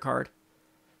Graves the other card.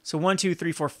 So 1, 2,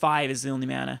 3, 4, 5 is the only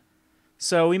mana.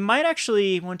 So we might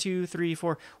actually... 1, 2, 3,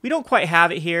 4... We don't quite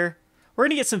have it here. We're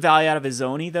going to get some value out of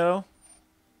Izoni, though.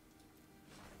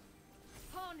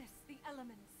 Harness the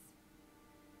elements.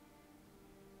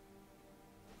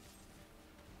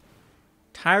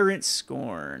 Tyrant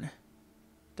Scorn.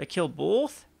 Did I kill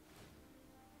both?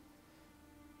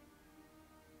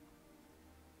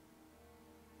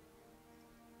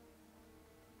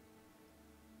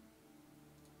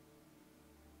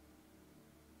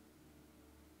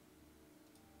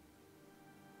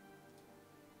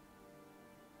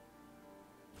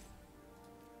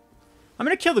 I'm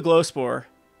going to kill the Glowspore.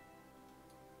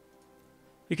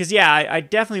 Because, yeah, I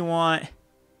definitely want...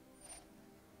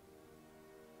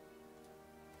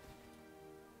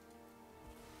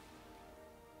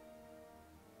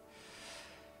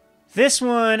 This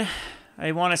one,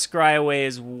 I want to scry away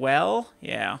as well.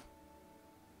 Yeah.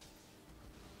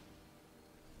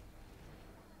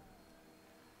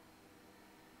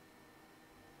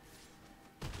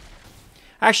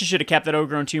 I actually should have kept that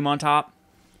Overgrown Tomb on top.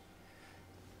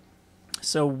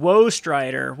 So Woe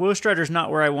Strider. Woe Strider's not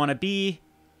where I want to be.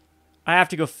 I have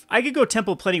to go... I could go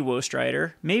Temple Plenty Woe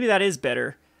Strider. Maybe that is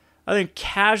better. Other than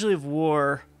Casualty of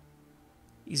War,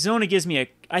 Izoni gives me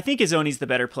a... I think Izoni's the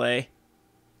better play.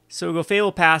 So we'll go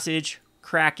Fabled Passage,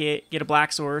 crack it, get a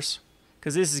black source.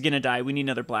 Because this is going to die. We need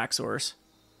another black source.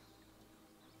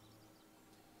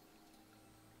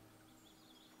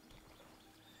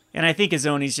 And I think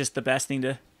Izoni's just the best thing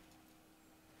to...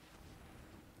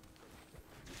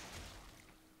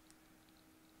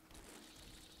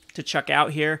 chuck out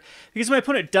here. Because my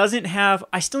opponent doesn't have...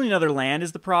 I still need another land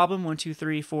is the problem. 1, 2,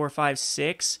 3, 4, 5,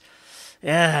 6.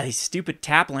 Yeah, these stupid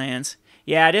tap lands.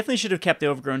 Yeah, I definitely should have kept the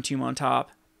Overgrown Tomb on top.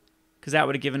 Because that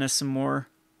would have given us some more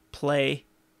play.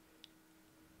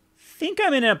 Think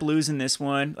I'm going to end up losing this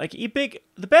one. Like,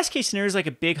 the best case scenario is like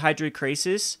a big Hydroid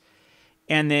Crisis.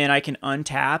 And then I can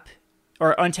untap.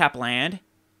 Or untap land.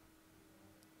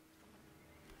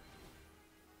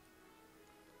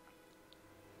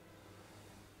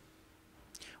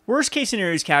 Worst case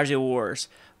scenario is Casualty Wars.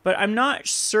 But I'm not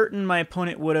certain my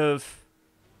opponent would have...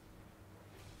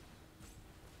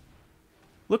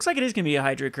 Looks like it is going to be a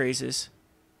Hydroid Crisis.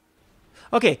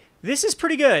 Okay, this is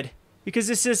pretty good. Because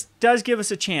this just does give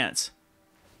us a chance.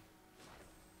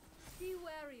 Be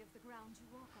wary of the ground you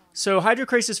walk on. So Hydroid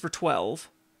Crisis for 12.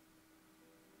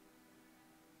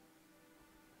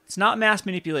 It's not Mass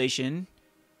Manipulation.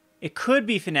 It could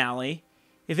be Finale.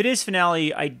 If it is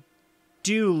Finale, I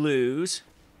do lose.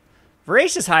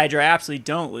 Voracious Hydra, I absolutely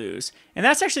don't lose. And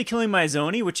that's actually killing my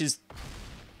Izoni, which is,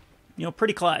 you know,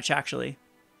 pretty clutch, actually.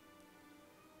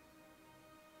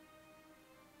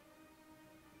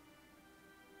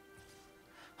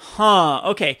 Huh,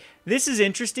 okay. This is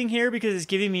interesting here because it's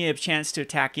giving me a chance to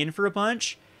attack in for a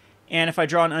bunch. And if I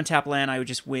draw an untapped land, I would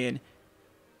just win.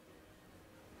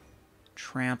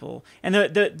 Trample. And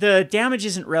the damage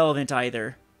isn't relevant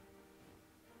either.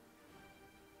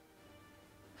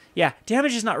 Yeah,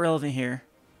 damage is not relevant here.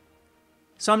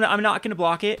 So I'm not going to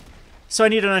block it. So I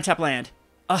need an untapped land.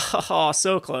 Oh,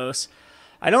 so close.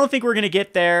 I don't think we're going to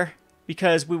get there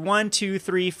because we 1, 2,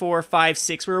 3, 4, 5,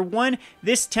 6. We were 1.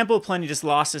 This Temple of Plenty just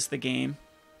lost us the game.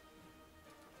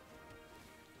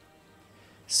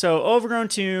 So Overgrown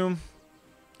Tomb.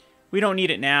 We don't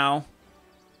need it now.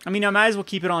 I mean, I might as well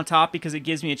keep it on top because it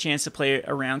gives me a chance to play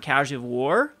around Casualty of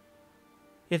War.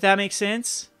 If that makes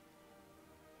sense.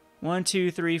 1, 2,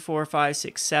 3, 4, 5,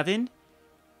 6, 7.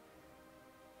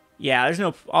 Yeah, there's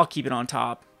no... I'll keep it on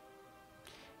top.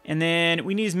 And then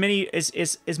we need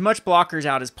as much blockers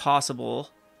out as possible.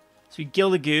 So we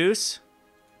Gilded Goose.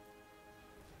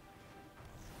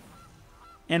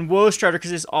 And Woe Strider, because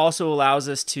this also allows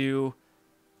us to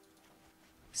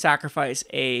sacrifice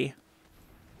a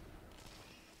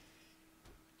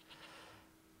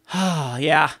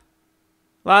Yeah.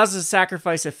 Allows us to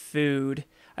sacrifice a food.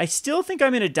 I still think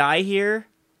I'm going to die here.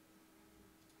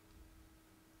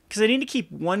 Because I need to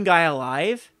keep one guy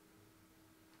alive.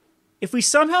 If we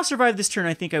somehow survive this turn,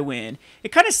 I think I win.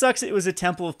 It kind of sucks that it was a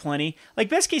Temple of Plenty. Like,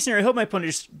 best case scenario, I hope my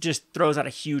opponent just throws out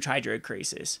a huge Hydra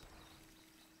Crisis.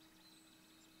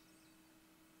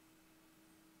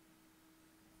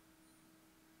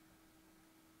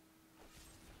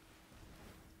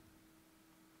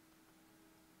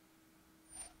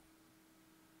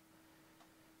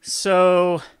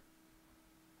 So,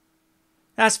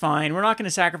 that's fine. We're not going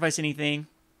to sacrifice anything.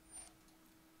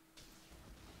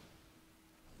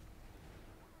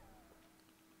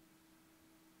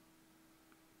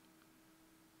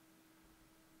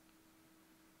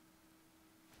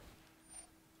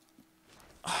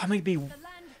 Oh, I'm going to be...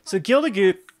 So,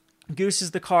 Gilded Goose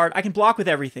is the card. I can block with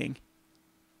everything.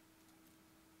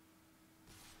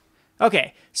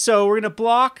 Okay, so we're going to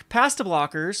block past the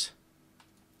blockers.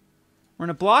 We're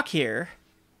going to block here.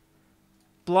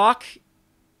 Block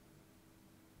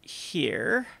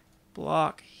here.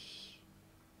 Block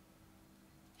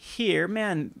here.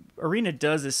 Man, Arena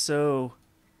does this so...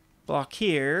 Block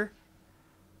here.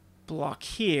 Block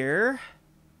here.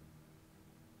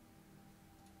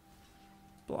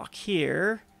 Block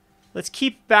here. Let's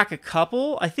keep back a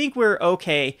couple. I think we're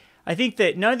okay. I think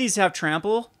that none of these have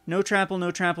trample. No trample,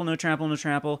 no trample, no trample, no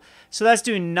trample. So that's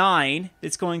doing 9.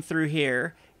 That's going through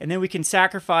here. And then we can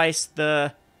sacrifice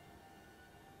the...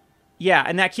 Yeah,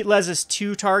 and that lets us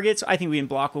 2 targets. I think we can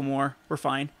block one more. We're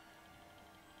fine.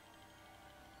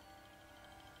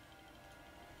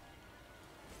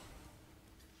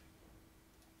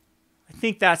 I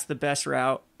think that's the best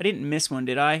route. I didn't miss one,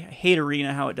 did I? I hate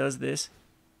Arena how it does this.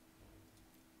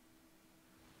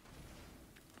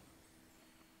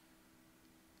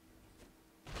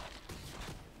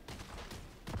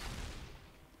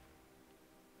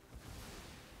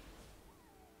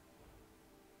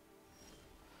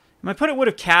 My opponent would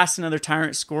have cast another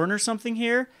Tyrant Scorn or something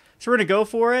here. So we're going to go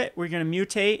for it. We're going to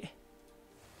mutate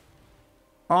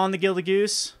on the Gilded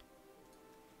Goose.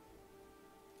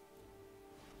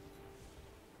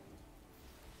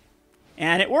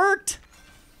 And it worked!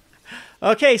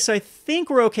 Okay, so I think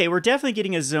we're okay. We're definitely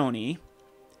getting a Izoni.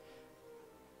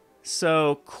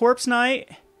 So, Corpse Knight.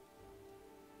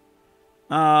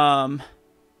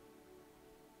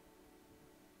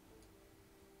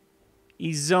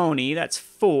 Izoni, that's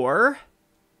 4.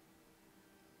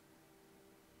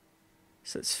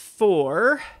 So it's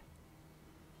 4.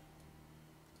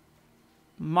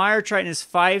 Mire Triton is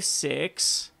 5,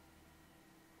 6.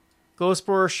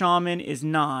 Glowspore Shaman is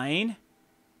 9.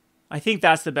 I think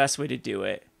that's the best way to do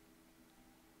it.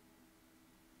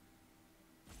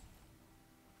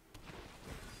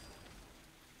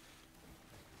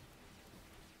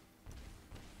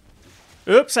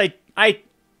 Oops, I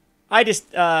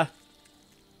just, I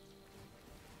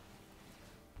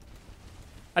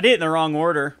did it in the wrong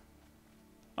order.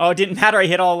 Oh, it didn't matter. I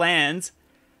hit all lands.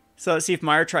 So let's see if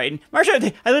Mire Triton. I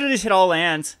literally just hit all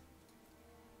lands.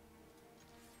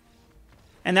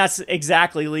 And that's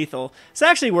exactly lethal. So it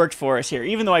actually worked for us here,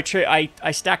 even though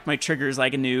I stacked my triggers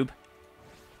like a noob.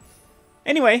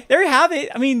 Anyway, there you have it.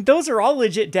 I mean, those are all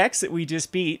legit decks that we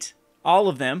just beat. All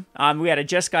of them. We had a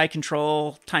Jeskai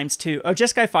Control ×2. Oh,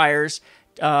 Jeskai Fires,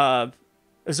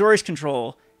 Azorius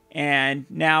Control, and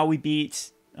now we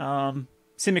beat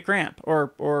Simic Ramp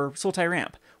or Sultai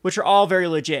Ramp, which are all very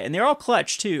legit, and they're all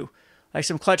clutch too, like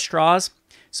some clutch draws.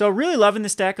 So really loving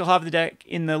this deck. I'll have the deck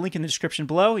in the link in the description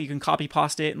below. You can copy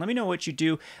paste it and let me know what you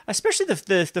do, especially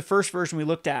the first version we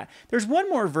looked at. There's one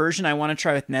more version I want to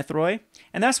try with Nethroi,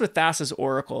 and that's with Thassa's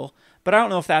Oracle, but I don't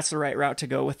know if that's the right route to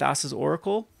go with Thassa's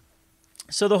Oracle.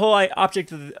 So the whole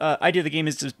object of the idea of the game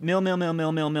is to mill, and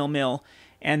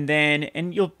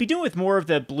you'll be doing with more of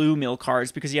the blue mill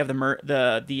cards because you have the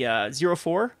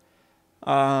 0/4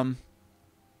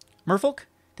 Merfolk.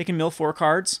 They can mill 4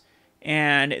 cards,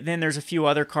 and then there's a few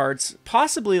other cards,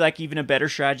 possibly like even a better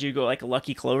strategy, go like a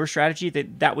Lucky Clover strategy.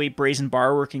 That way Brazen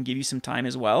Borrower can give you some time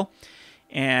as well,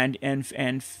 and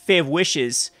Fae of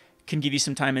Wishes can give you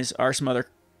some time as are some other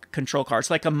control cards,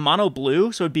 like a mono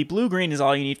blue, so it'd be blue-green is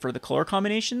all you need for the color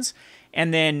combinations,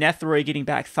 and then Nethroi getting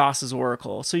back Thassa's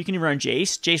Oracle. So you can run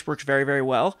Jace. Jace works very, very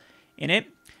well in it.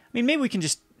 I mean, maybe we can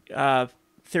just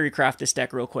theory craft this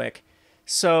deck real quick.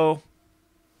 So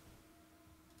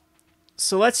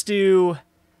let's do,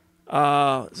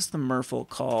 what's the Merfolk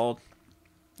called?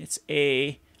 It's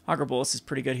a, Agrabulus is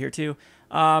pretty good here too.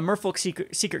 Merfolk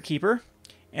Secret Keeper,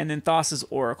 and then Thassa's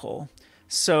Oracle.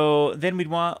 So then we'd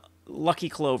want Lucky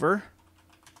Clover.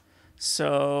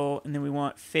 So, and then we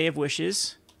want Fae of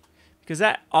Wishes, because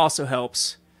that also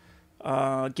helps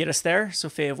get us there. So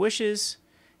Fae of Wishes,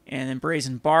 and then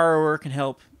Brazen Borrower can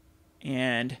help.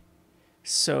 And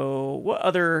so what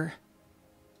other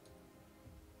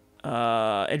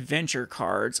adventure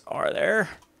cards are there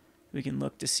we can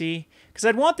look to see? Because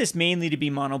I'd want this mainly to be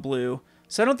mono blue.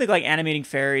 So I don't think like Animating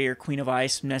Fairy or Queen of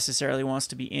Ice necessarily wants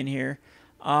to be in here.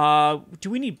 Do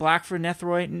we need black for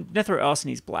Nethroi? Nethroi also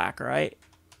needs black, right?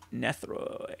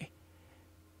 Nethroi.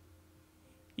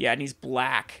 Yeah, it needs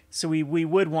black. So we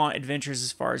would want adventures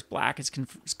as far as black is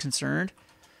concerned.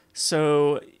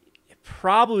 So it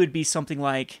probably would be something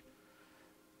like...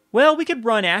 Well, we could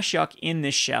run Ashiok in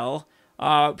this shell.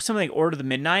 Something like Order of the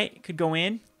Midnight could go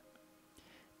in.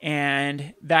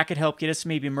 And that could help get us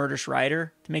maybe Murderous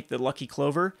Rider to make the Lucky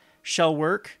Clover shell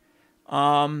work.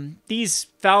 These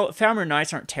Foundry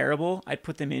Knights aren't terrible. I'd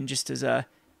put them in just as a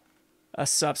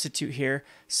substitute here.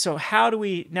 So how do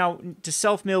we... Now, to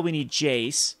self-mill, we need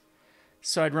Jace.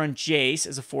 So I'd run Jace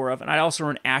as a 4-of, and I'd also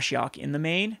run Ashiok in the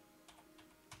main.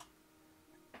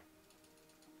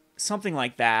 Something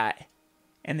like that.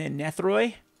 And then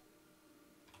Nethroi.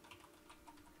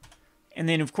 And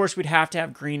then, of course, we'd have to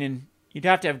have green, and you'd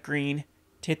have to have green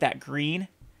to hit that green.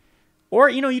 Or,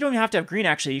 you know, you don't even have to have green,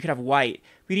 actually. You could have white.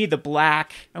 We need the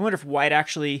black. I wonder if white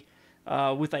actually,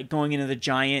 with, like, going into the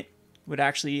giant, would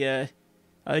actually, a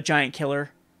giant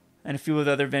killer. And a few of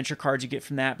the other adventure cards you get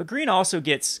from that. But green also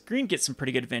gets, green gets some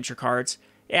pretty good adventure cards.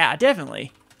 Yeah,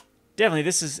 definitely. Definitely,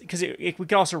 this is, because we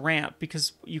could also ramp,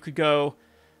 because you could go,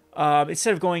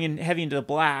 instead of going in heavy into the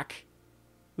black,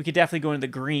 we could definitely go into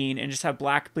the green and just have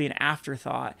black be an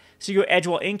afterthought. So you go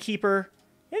Edgewall Innkeeper.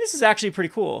 Yeah, this is actually pretty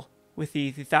cool with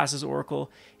the Thassa's Oracle.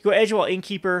 You go Edgewall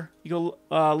Innkeeper. You go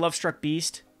Lovestruck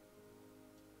Beast.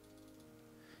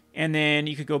 And then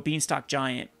you could go Beanstalk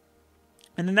Giant.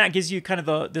 And then that gives you kind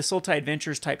of the Sultai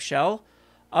Adventures type shell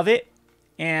of it.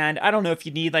 And I don't know if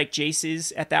you need like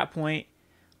Jaces at that point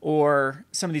or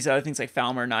some of these other things like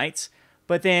Falmer Knights.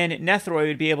 But then Nethroi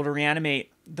would be able to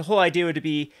reanimate. The whole idea would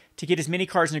be to get as many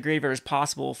cards in the graveyard as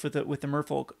possible with the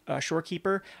Merfolk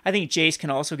Shorekeeper. I think Jace can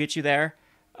also get you there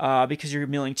because you're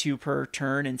milling 2 per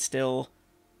turn and still,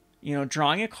 you know,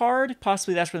 drawing a card.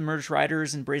 Possibly that's where the Murderous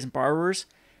Riders and Brazen Borrowers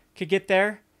could get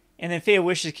there. And then Fae of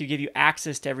Wishes could give you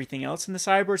access to everything else in the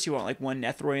sideboard. So you want like 1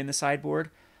 Nethroi in the sideboard.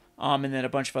 And then a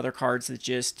bunch of other cards that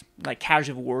just, like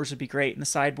Casual Wars would be great in the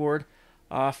sideboard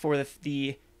for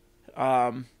the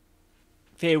Fae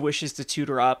of Wishes to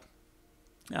tutor up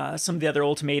some of the other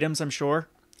ultimatums, I'm sure.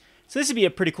 So this would be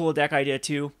a pretty cool deck idea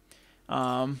too.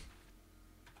 Nethroi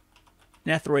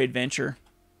Adventure.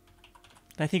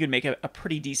 I think it would make a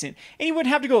pretty decent... And you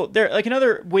wouldn't have to go there. Like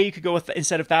another way you could go with,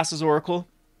 instead of Thassa's Oracle,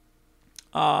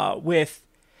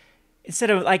 instead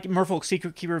of like Merfolk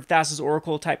Secret Keeper of Thassa's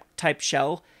Oracle type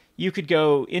shell, you could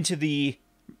go into the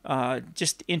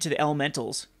just into the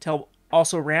elementals to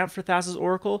also ramp for Thassa's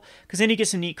Oracle, because then you get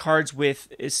some neat cards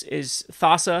with is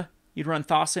Thassa. You'd run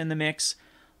Thassa in the mix.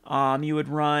 You would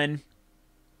run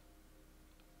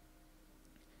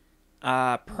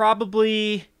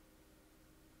probably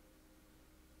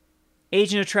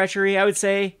Agent of Treachery, I would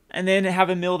say, and then have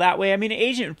a mill that way. I mean,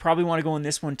 Agent would probably want to go in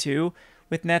this one too,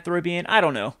 with Nethroi being, I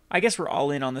don't know. I guess we're all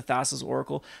in on the Thassa's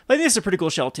Oracle. But this is a pretty cool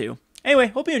shell too. Anyway,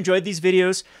 hope you enjoyed these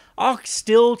videos. I'll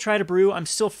still try to brew. I'm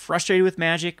still frustrated with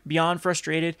Magic, beyond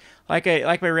frustrated. Like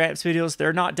my rants videos,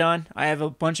 they're not done. I have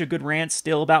a bunch of good rants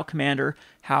still about Commander,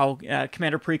 how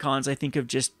Commander Precons, I think, have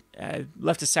just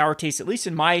left a sour taste, at least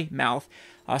in my mouth.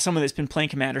 Someone that's been playing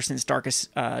Commander since Dark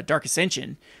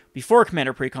Ascension, before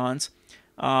Commander Precons.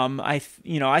 I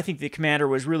think the Commander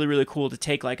was really, really cool to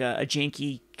take like a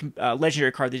janky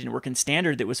legendary card that didn't work in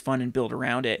Standard that was fun and build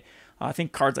around it. I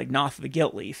think cards like Noth the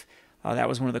Gilt Leaf. That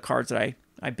was one of the cards that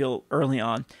I built early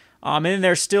on. And then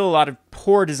there's still a lot of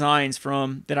poor designs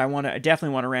that I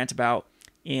definitely want to rant about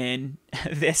in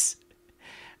this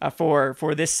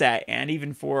for this set, and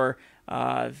even for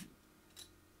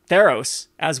Theros,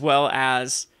 as well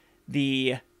as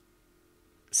the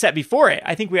set before it.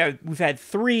 I think we've had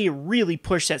 3 really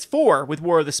push sets, 4 with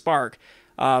War of the Spark,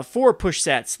 4 push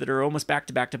sets that are almost back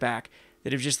to back to back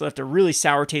that have just left a really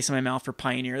sour taste in my mouth for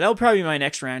Pioneer. That'll probably be my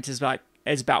next rant, is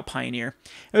about Pioneer.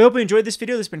 I hope you enjoyed this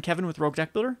video. This has been Kevin with Rogue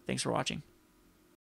Deck Builder. Thanks for watching.